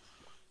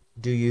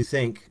do you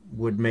think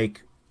would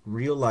make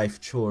real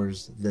life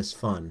chores this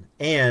fun?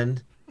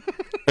 And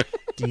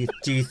do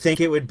you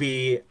think it would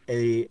be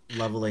a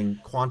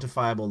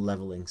quantifiable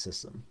leveling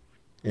system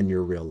in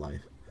your real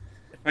life?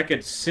 If I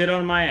could sit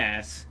on my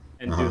ass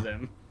and do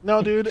them.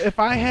 No, dude. If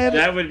I had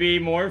that would be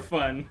more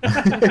fun.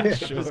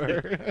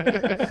 Sure.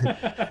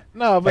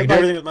 No, but I can do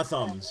everything with my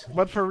thumbs.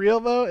 But for real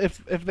though, if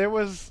there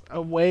was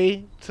a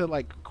way to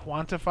like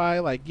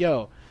quantify, like,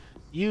 yo,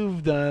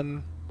 you've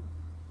done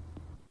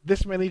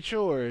this many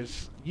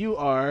chores, you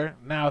are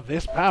now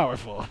this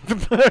powerful.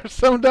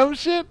 Some dumb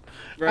shit.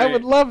 Right. I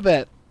would love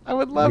that. I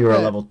would love that.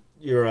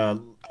 You're a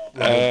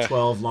level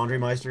 12 laundry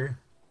meister.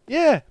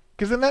 Yeah,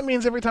 because then that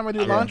means every time I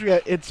do laundry,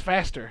 it's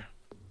faster.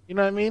 You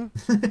know what I mean?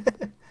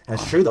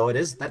 That's true though. It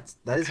is. That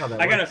is how that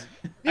works.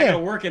 I gotta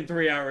work in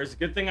 3 hours.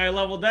 Good thing I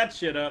leveled that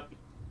shit up.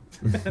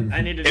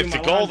 I need to do my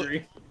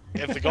laundry.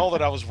 If the goal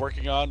that I was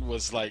working on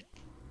was like,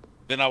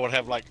 then I would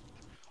have like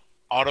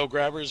auto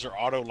grabbers or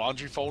auto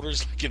laundry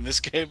folders like in this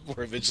game,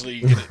 where eventually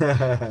you get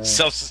it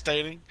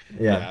self-sustaining.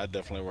 Yeah, I'd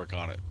definitely work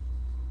on it.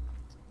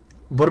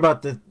 What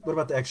about the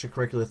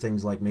extracurricular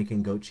things like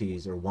making goat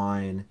cheese or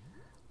wine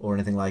or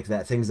anything like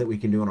that? Things that we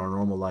can do in our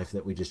normal life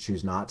that we just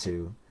choose not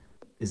to.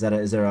 Is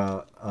there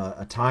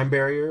a time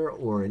barrier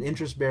or an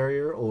interest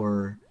barrier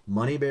or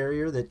money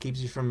barrier that keeps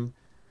you from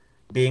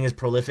being as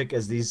prolific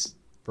as these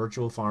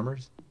virtual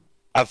farmers?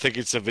 I think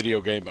it's a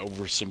video game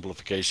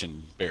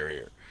oversimplification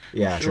barrier.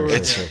 Yeah, sure.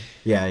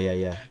 Yeah.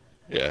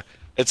 Yeah,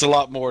 it's a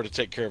lot more to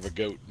take care of a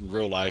goat in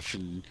real life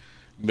and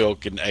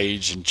milk and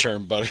age and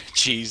churn butter and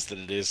cheese than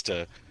it is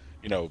to,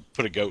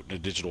 put a goat in a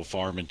digital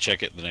farm and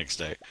check it the next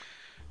day.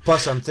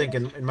 Plus, I'm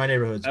thinking in my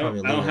neighborhood, it's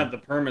probably I don't have the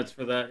permits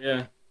for that.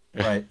 Yeah.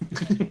 Right.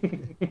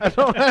 I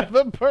don't have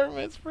the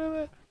permits for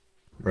that.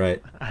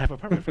 Right. I have a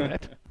permit for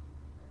that.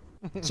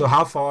 So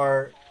how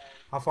far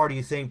do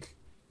you think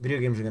video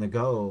games are going to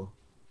go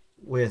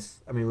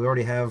with? I mean, we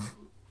already have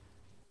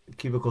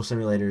cubicle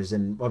simulators,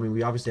 and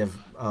we obviously have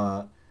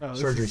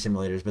surgery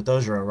simulators, but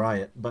those are a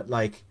riot. But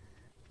like,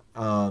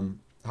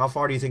 how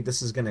far do you think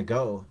this is going to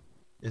go,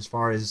 as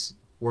far as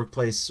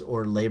workplace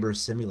or labor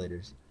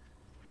simulators?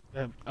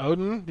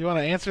 Odin, do you want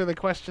to answer the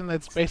question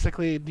that's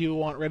basically, do you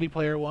want Ready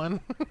Player One?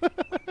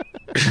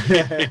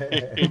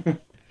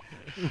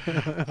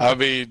 I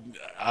mean,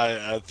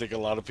 I think a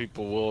lot of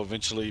people will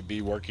eventually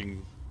be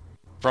working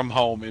from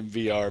home in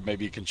VR,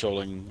 maybe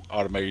controlling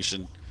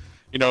automation.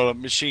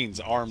 Machines,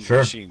 armed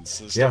machines,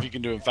 the stuff you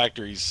can do in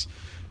factories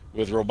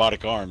with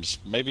robotic arms.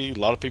 Maybe a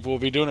lot of people will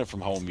be doing it from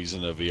home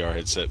using a VR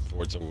headset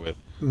before it's over with.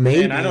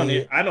 Maybe. And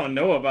I don't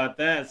know about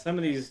that. Some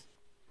of these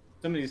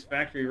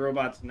factory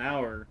robots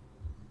now are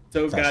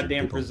so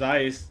goddamn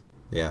precise.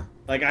 Yeah.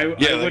 Like I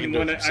wouldn't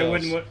want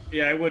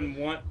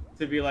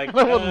to be like,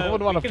 I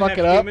wouldn't want to fuck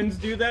it up. Humans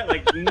do that?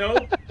 Like,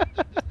 nope.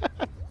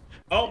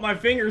 Oh, my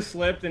finger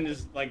slipped and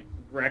just like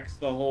wrecks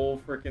the whole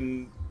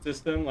freaking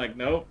system. Like,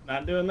 nope,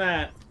 not doing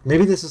that.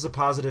 Maybe this is a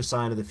positive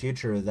sign of the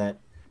future, that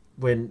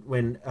when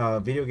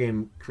video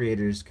game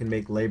creators can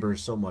make labor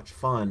so much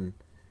fun,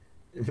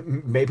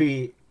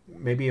 maybe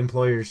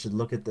employers should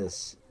look at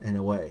this in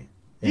a way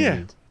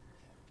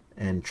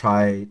and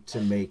try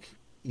to make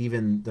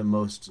even the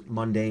most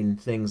mundane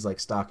things like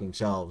stocking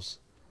shelves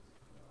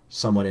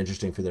somewhat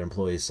interesting for their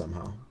employees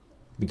somehow.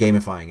 Be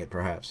gamifying it,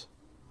 perhaps.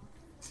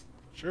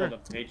 Sure. Hold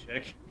up,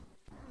 paycheck.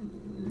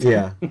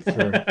 Yeah,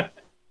 sure.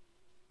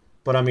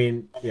 But I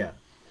mean, yeah.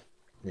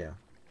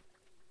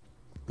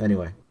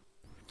 Anyway,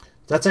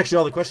 that's actually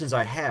all the questions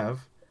I have.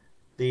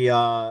 The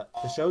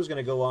show's going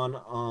to go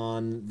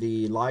on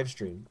the live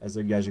stream, as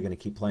you guys are going to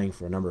keep playing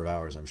for a number of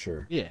hours, I'm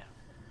sure. Yeah.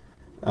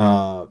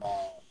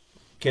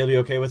 Caleb, you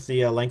okay with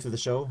the length of the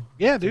show?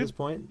 Yeah, dude. At this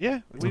point? Yeah.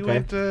 We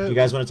went. Do you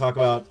guys want to talk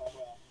about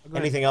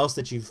anything else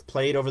that you've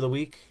played over the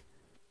week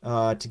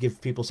to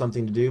give people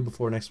something to do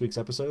before next week's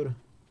episode?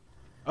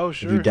 Oh,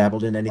 sure. Have you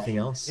dabbled in anything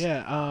else?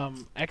 Yeah.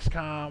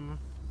 XCOM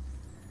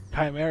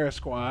Chimera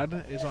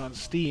Squad is on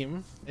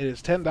Steam. It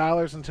is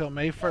 $10 until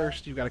May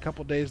 1st. You've got a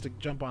couple days to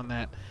jump on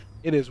that.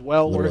 It is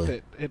well worth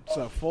Literally. it. It's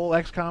a full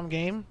XCOM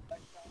game.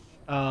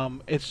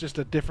 It's just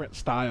a different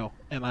style,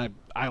 and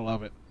I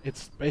love it.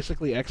 It's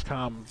basically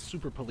XCOM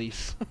Super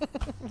Police.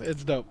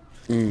 It's dope.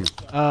 Might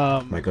go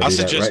I do that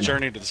suggest right now.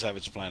 Journey to the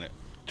Savage Planet.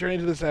 Journey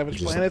to the Savage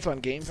Just- Planet's on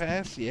Game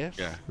Pass, yes.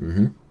 Yeah.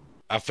 Mm-hmm.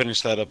 I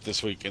finished that up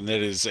this week, and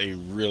that is a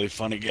really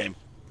funny game.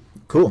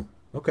 Cool.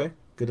 Okay.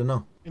 Good to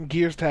know. And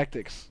Gears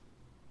Tactics,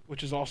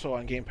 which is also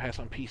on Game Pass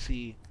on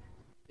PC.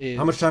 Is,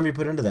 How much time have you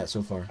put into that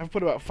so far? I've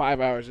put about 5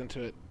 hours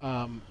into it,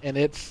 and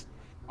it's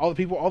all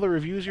the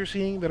reviews you're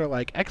seeing that are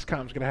like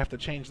XCOM's gonna have to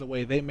change the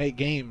way they make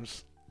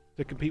games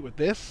to compete with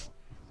this.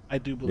 I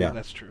do believe Yeah.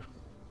 that's true.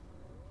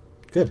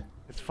 Good.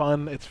 It's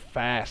fun. It's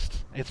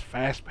fast. It's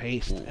fast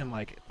paced, and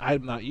like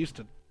I'm not used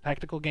to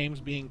tactical games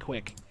being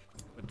quick.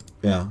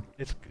 Yeah.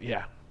 It's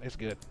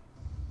good.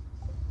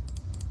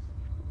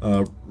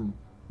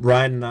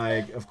 Ryan and I,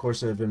 of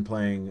course, have been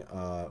playing.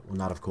 Well,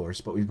 not of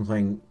course, but we've been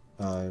playing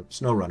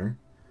SnowRunner,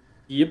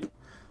 Yep.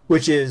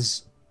 which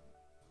is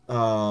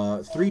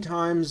 3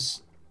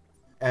 times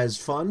as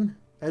fun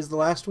as the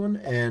last one,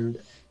 and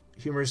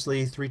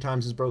humorously 3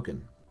 times as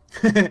broken.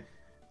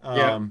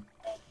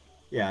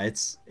 Yeah,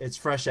 it's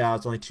fresh out.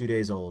 It's only 2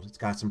 days old. It's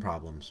got some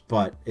problems,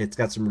 but it's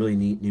got some really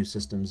neat new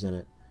systems in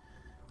it.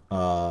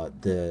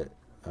 The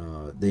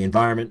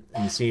environment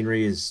and the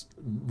scenery is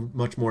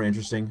much more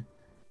interesting.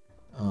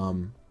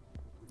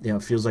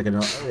 It feels like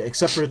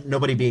except for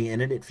nobody being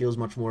in it, it feels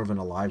much more of an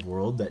alive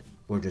world that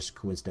we're just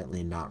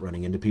coincidentally not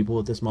running into people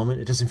at this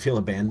moment. It doesn't feel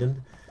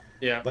abandoned.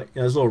 Yeah. But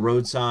there's little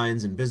road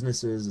signs and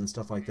businesses and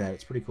stuff like that.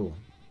 It's pretty cool.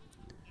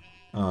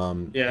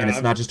 And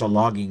it's not just a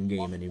logging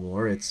game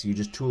anymore. It's you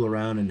just tool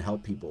around and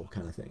help people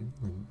kind of thing.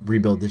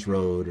 Rebuild this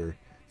road or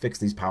fix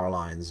these power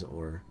lines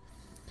or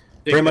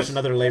very much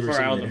another labor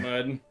far out of the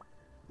simulator. mud.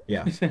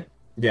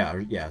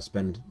 Yeah. Yeah.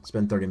 Spend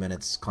 30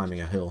 minutes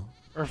climbing a hill.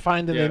 Or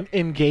find an Yeah.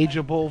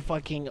 engageable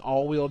fucking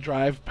all-wheel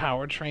drive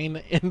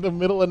powertrain in the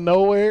middle of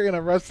nowhere in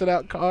a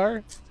rusted-out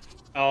car,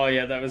 Oh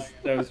yeah, that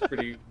was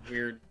pretty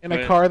weird. in a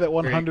but car that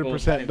very cool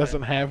 100% thing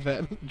doesn't have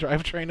that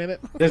drivetrain in it.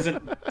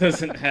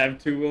 doesn't have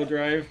 2-wheel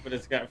drive, but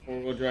it's got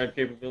 4-wheel drive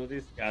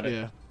capabilities. Got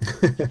it.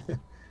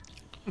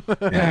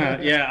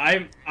 Yeah.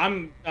 Yeah,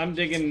 I'm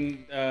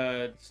digging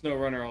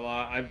SnowRunner a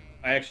lot.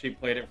 I actually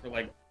played it for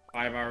like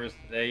 5 hours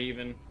today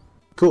even,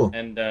 Cool.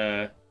 and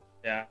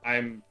yeah,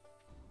 I'm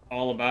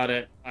all about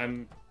it.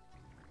 I'm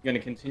gonna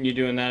continue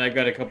doing that. I've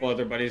got a couple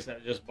other buddies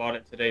that just bought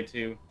it today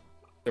too,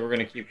 so we're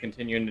gonna keep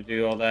continuing to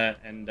do all that.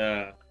 And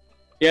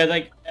yeah,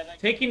 like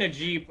taking a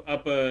Jeep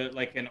up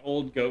an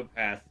old goat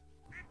path.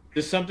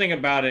 There's something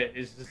about it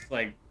is just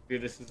like,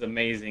 dude, this is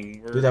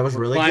amazing. Dude, that was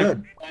really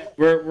good.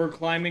 We're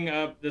climbing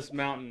up this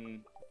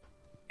mountain,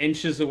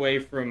 inches away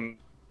from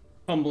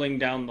tumbling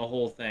down the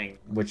whole thing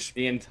Which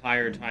the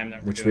entire time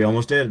that we're which doing we it.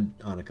 almost did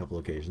on a couple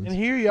occasions. And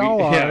here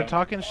y'all are Yeah.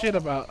 talking shit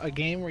about a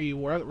game where you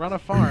run a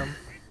farm,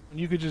 and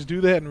you could just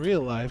do that in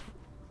real life.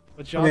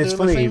 But y'all I mean, it's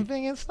doing the funny. same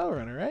thing in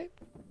SnowRunner, right?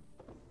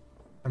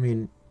 I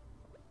mean,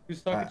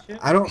 Who's talking shit?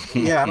 I don't.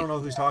 Yeah, I don't know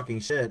who's talking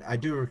shit. I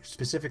do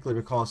specifically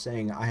recall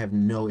saying I have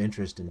no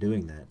interest in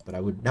doing that, but I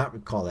would not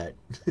recall that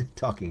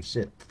talking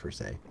shit per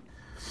se.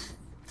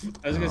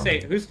 I was gonna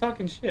say, who's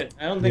talking shit?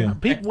 I don't think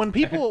Yeah.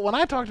 When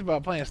I talked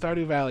about playing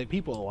Stardew Valley,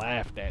 people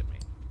laughed at me.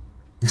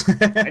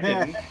 I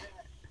didn't.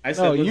 I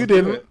said, No, let's you do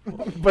didn't.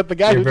 it. But the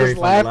guy You're who very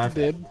just fun to laughed laugh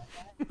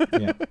at.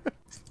 did. Yeah,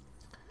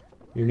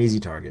 you're an easy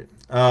target.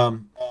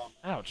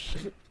 Ouch.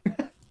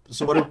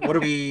 So what are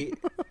we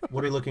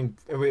looking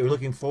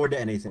forward to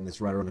anything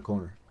that's right around the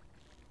corner?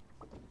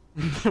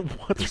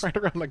 What's right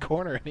around the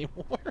corner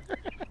anymore? The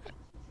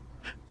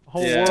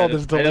whole Yeah, world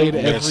is I don't- delayed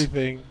Yes.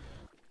 everything.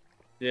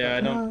 Yeah,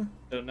 I don't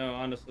know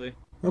honestly.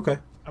 Okay.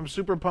 I'm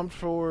super pumped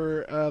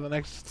for the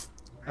next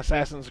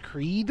Assassin's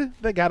Creed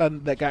that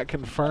got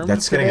confirmed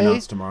That's today. getting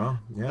announced tomorrow.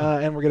 Yeah.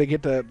 And we're gonna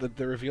get the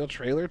reveal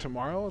trailer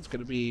tomorrow. It's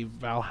gonna be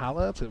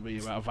Valhalla. It's gonna be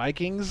about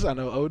Vikings. I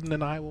know Odin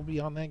and I will be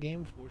on that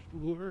game for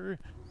sure.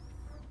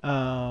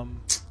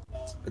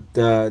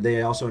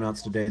 They also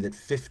announced today that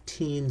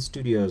 15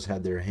 studios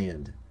had their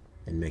hand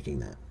in making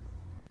that,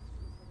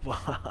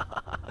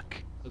 Fuck.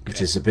 which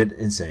Okay. is a bit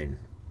insane.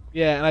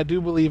 Yeah, and I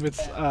do believe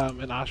it's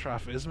an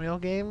Ashraf Ismail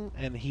game,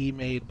 and he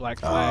made Black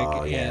Flag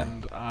Oh, yeah.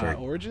 and Very-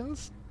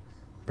 Origins.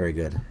 Very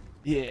good.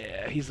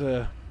 Yeah, he's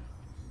a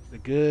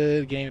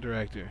good game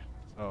director.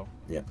 So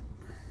Yep.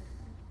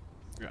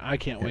 I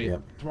can't Yep, wait.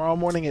 yep. Tomorrow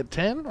morning at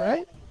 10,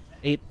 right?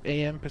 8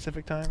 a.m.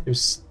 Pacific time. It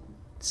was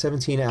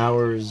 17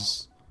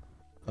 hours,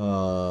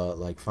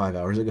 like 5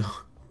 hours ago.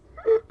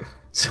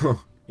 So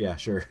yeah,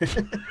 sure.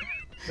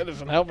 That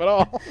doesn't help at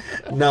all.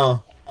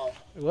 No.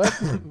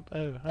 What?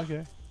 Oh,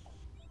 okay.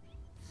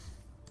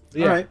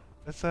 Yeah, All right.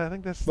 That's. I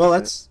think that's. Well,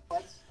 that's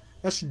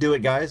that should do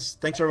it, guys.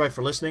 Thanks everybody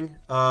for listening.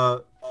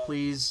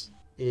 Please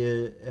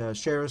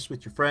share us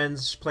with your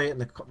friends. Play it in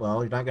the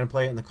well. You're not going to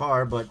play it in the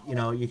car, but you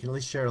can at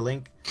least share a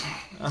link.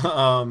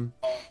 If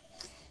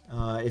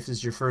this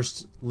is your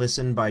first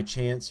listen by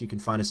chance, you can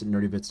find us at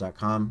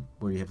nerdybits.com,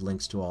 where you have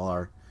links to all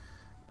our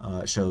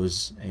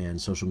shows and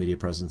social media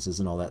presences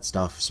and all that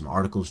stuff. Some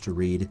articles to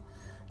read.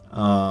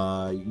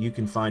 You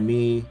can find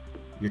me,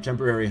 your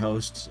temporary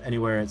host,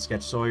 anywhere at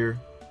Sketch Sawyer.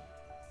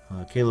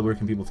 Caleb, where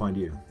can people find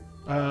you?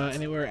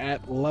 Anywhere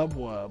at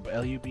Lubwub,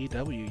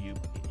 Lubwub.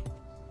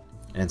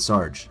 And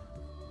Sarge.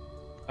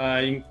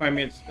 You can find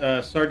me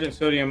at Sergeant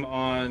Sodium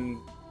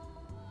on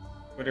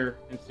Twitter,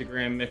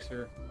 Instagram,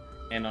 Mixer,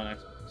 and on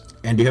Xbox.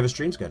 And do you have a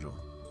stream schedule?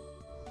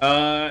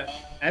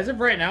 As of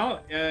right now,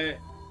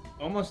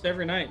 almost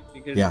every night,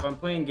 because Yeah. if I'm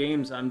playing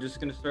games, I'm just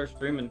gonna start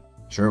streaming.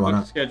 Sure, why Book the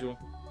not? schedule.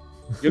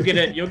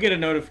 You'll get a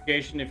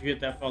notification if you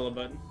hit that follow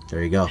button.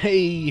 There you go.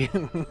 Hey,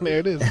 there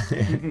it is.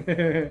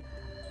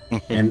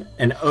 And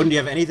Odin, do you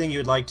have anything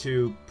you'd like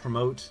to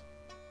promote,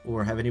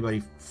 or have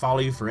anybody follow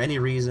you for any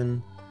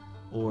reason,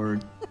 or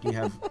do you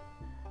have,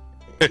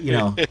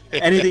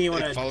 anything you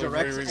want to Follow for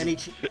direct? any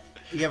reason.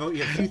 You have a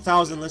few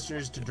thousand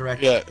listeners to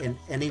direct Yeah. in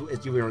any.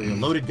 You are a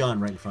loaded gun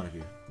right in front of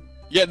you.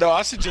 Yeah, no,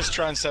 I suggest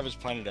trying Savage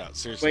Planet out.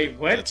 Seriously. Wait,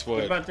 what? That's What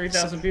what. about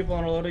 3,000 people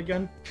on a loaded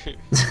gun?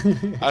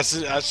 I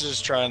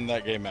suggest trying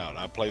that game out.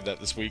 I played that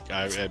this week.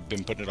 I have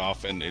been putting it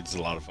off, and it's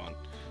a lot of fun.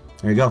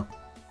 There you go.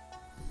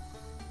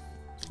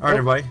 All right,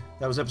 everybody.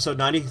 That was episode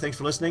 90. Thanks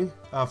for listening.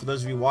 For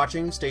those of you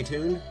watching, stay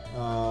tuned.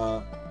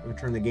 I'm going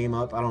to turn the game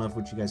up. I don't know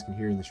what you guys can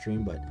hear in the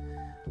stream, but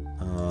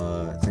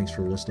thanks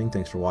for listening.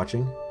 Thanks for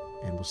watching.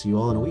 And we'll see you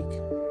all in a week.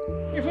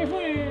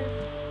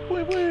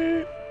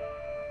 Wait.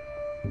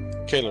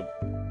 Caleb.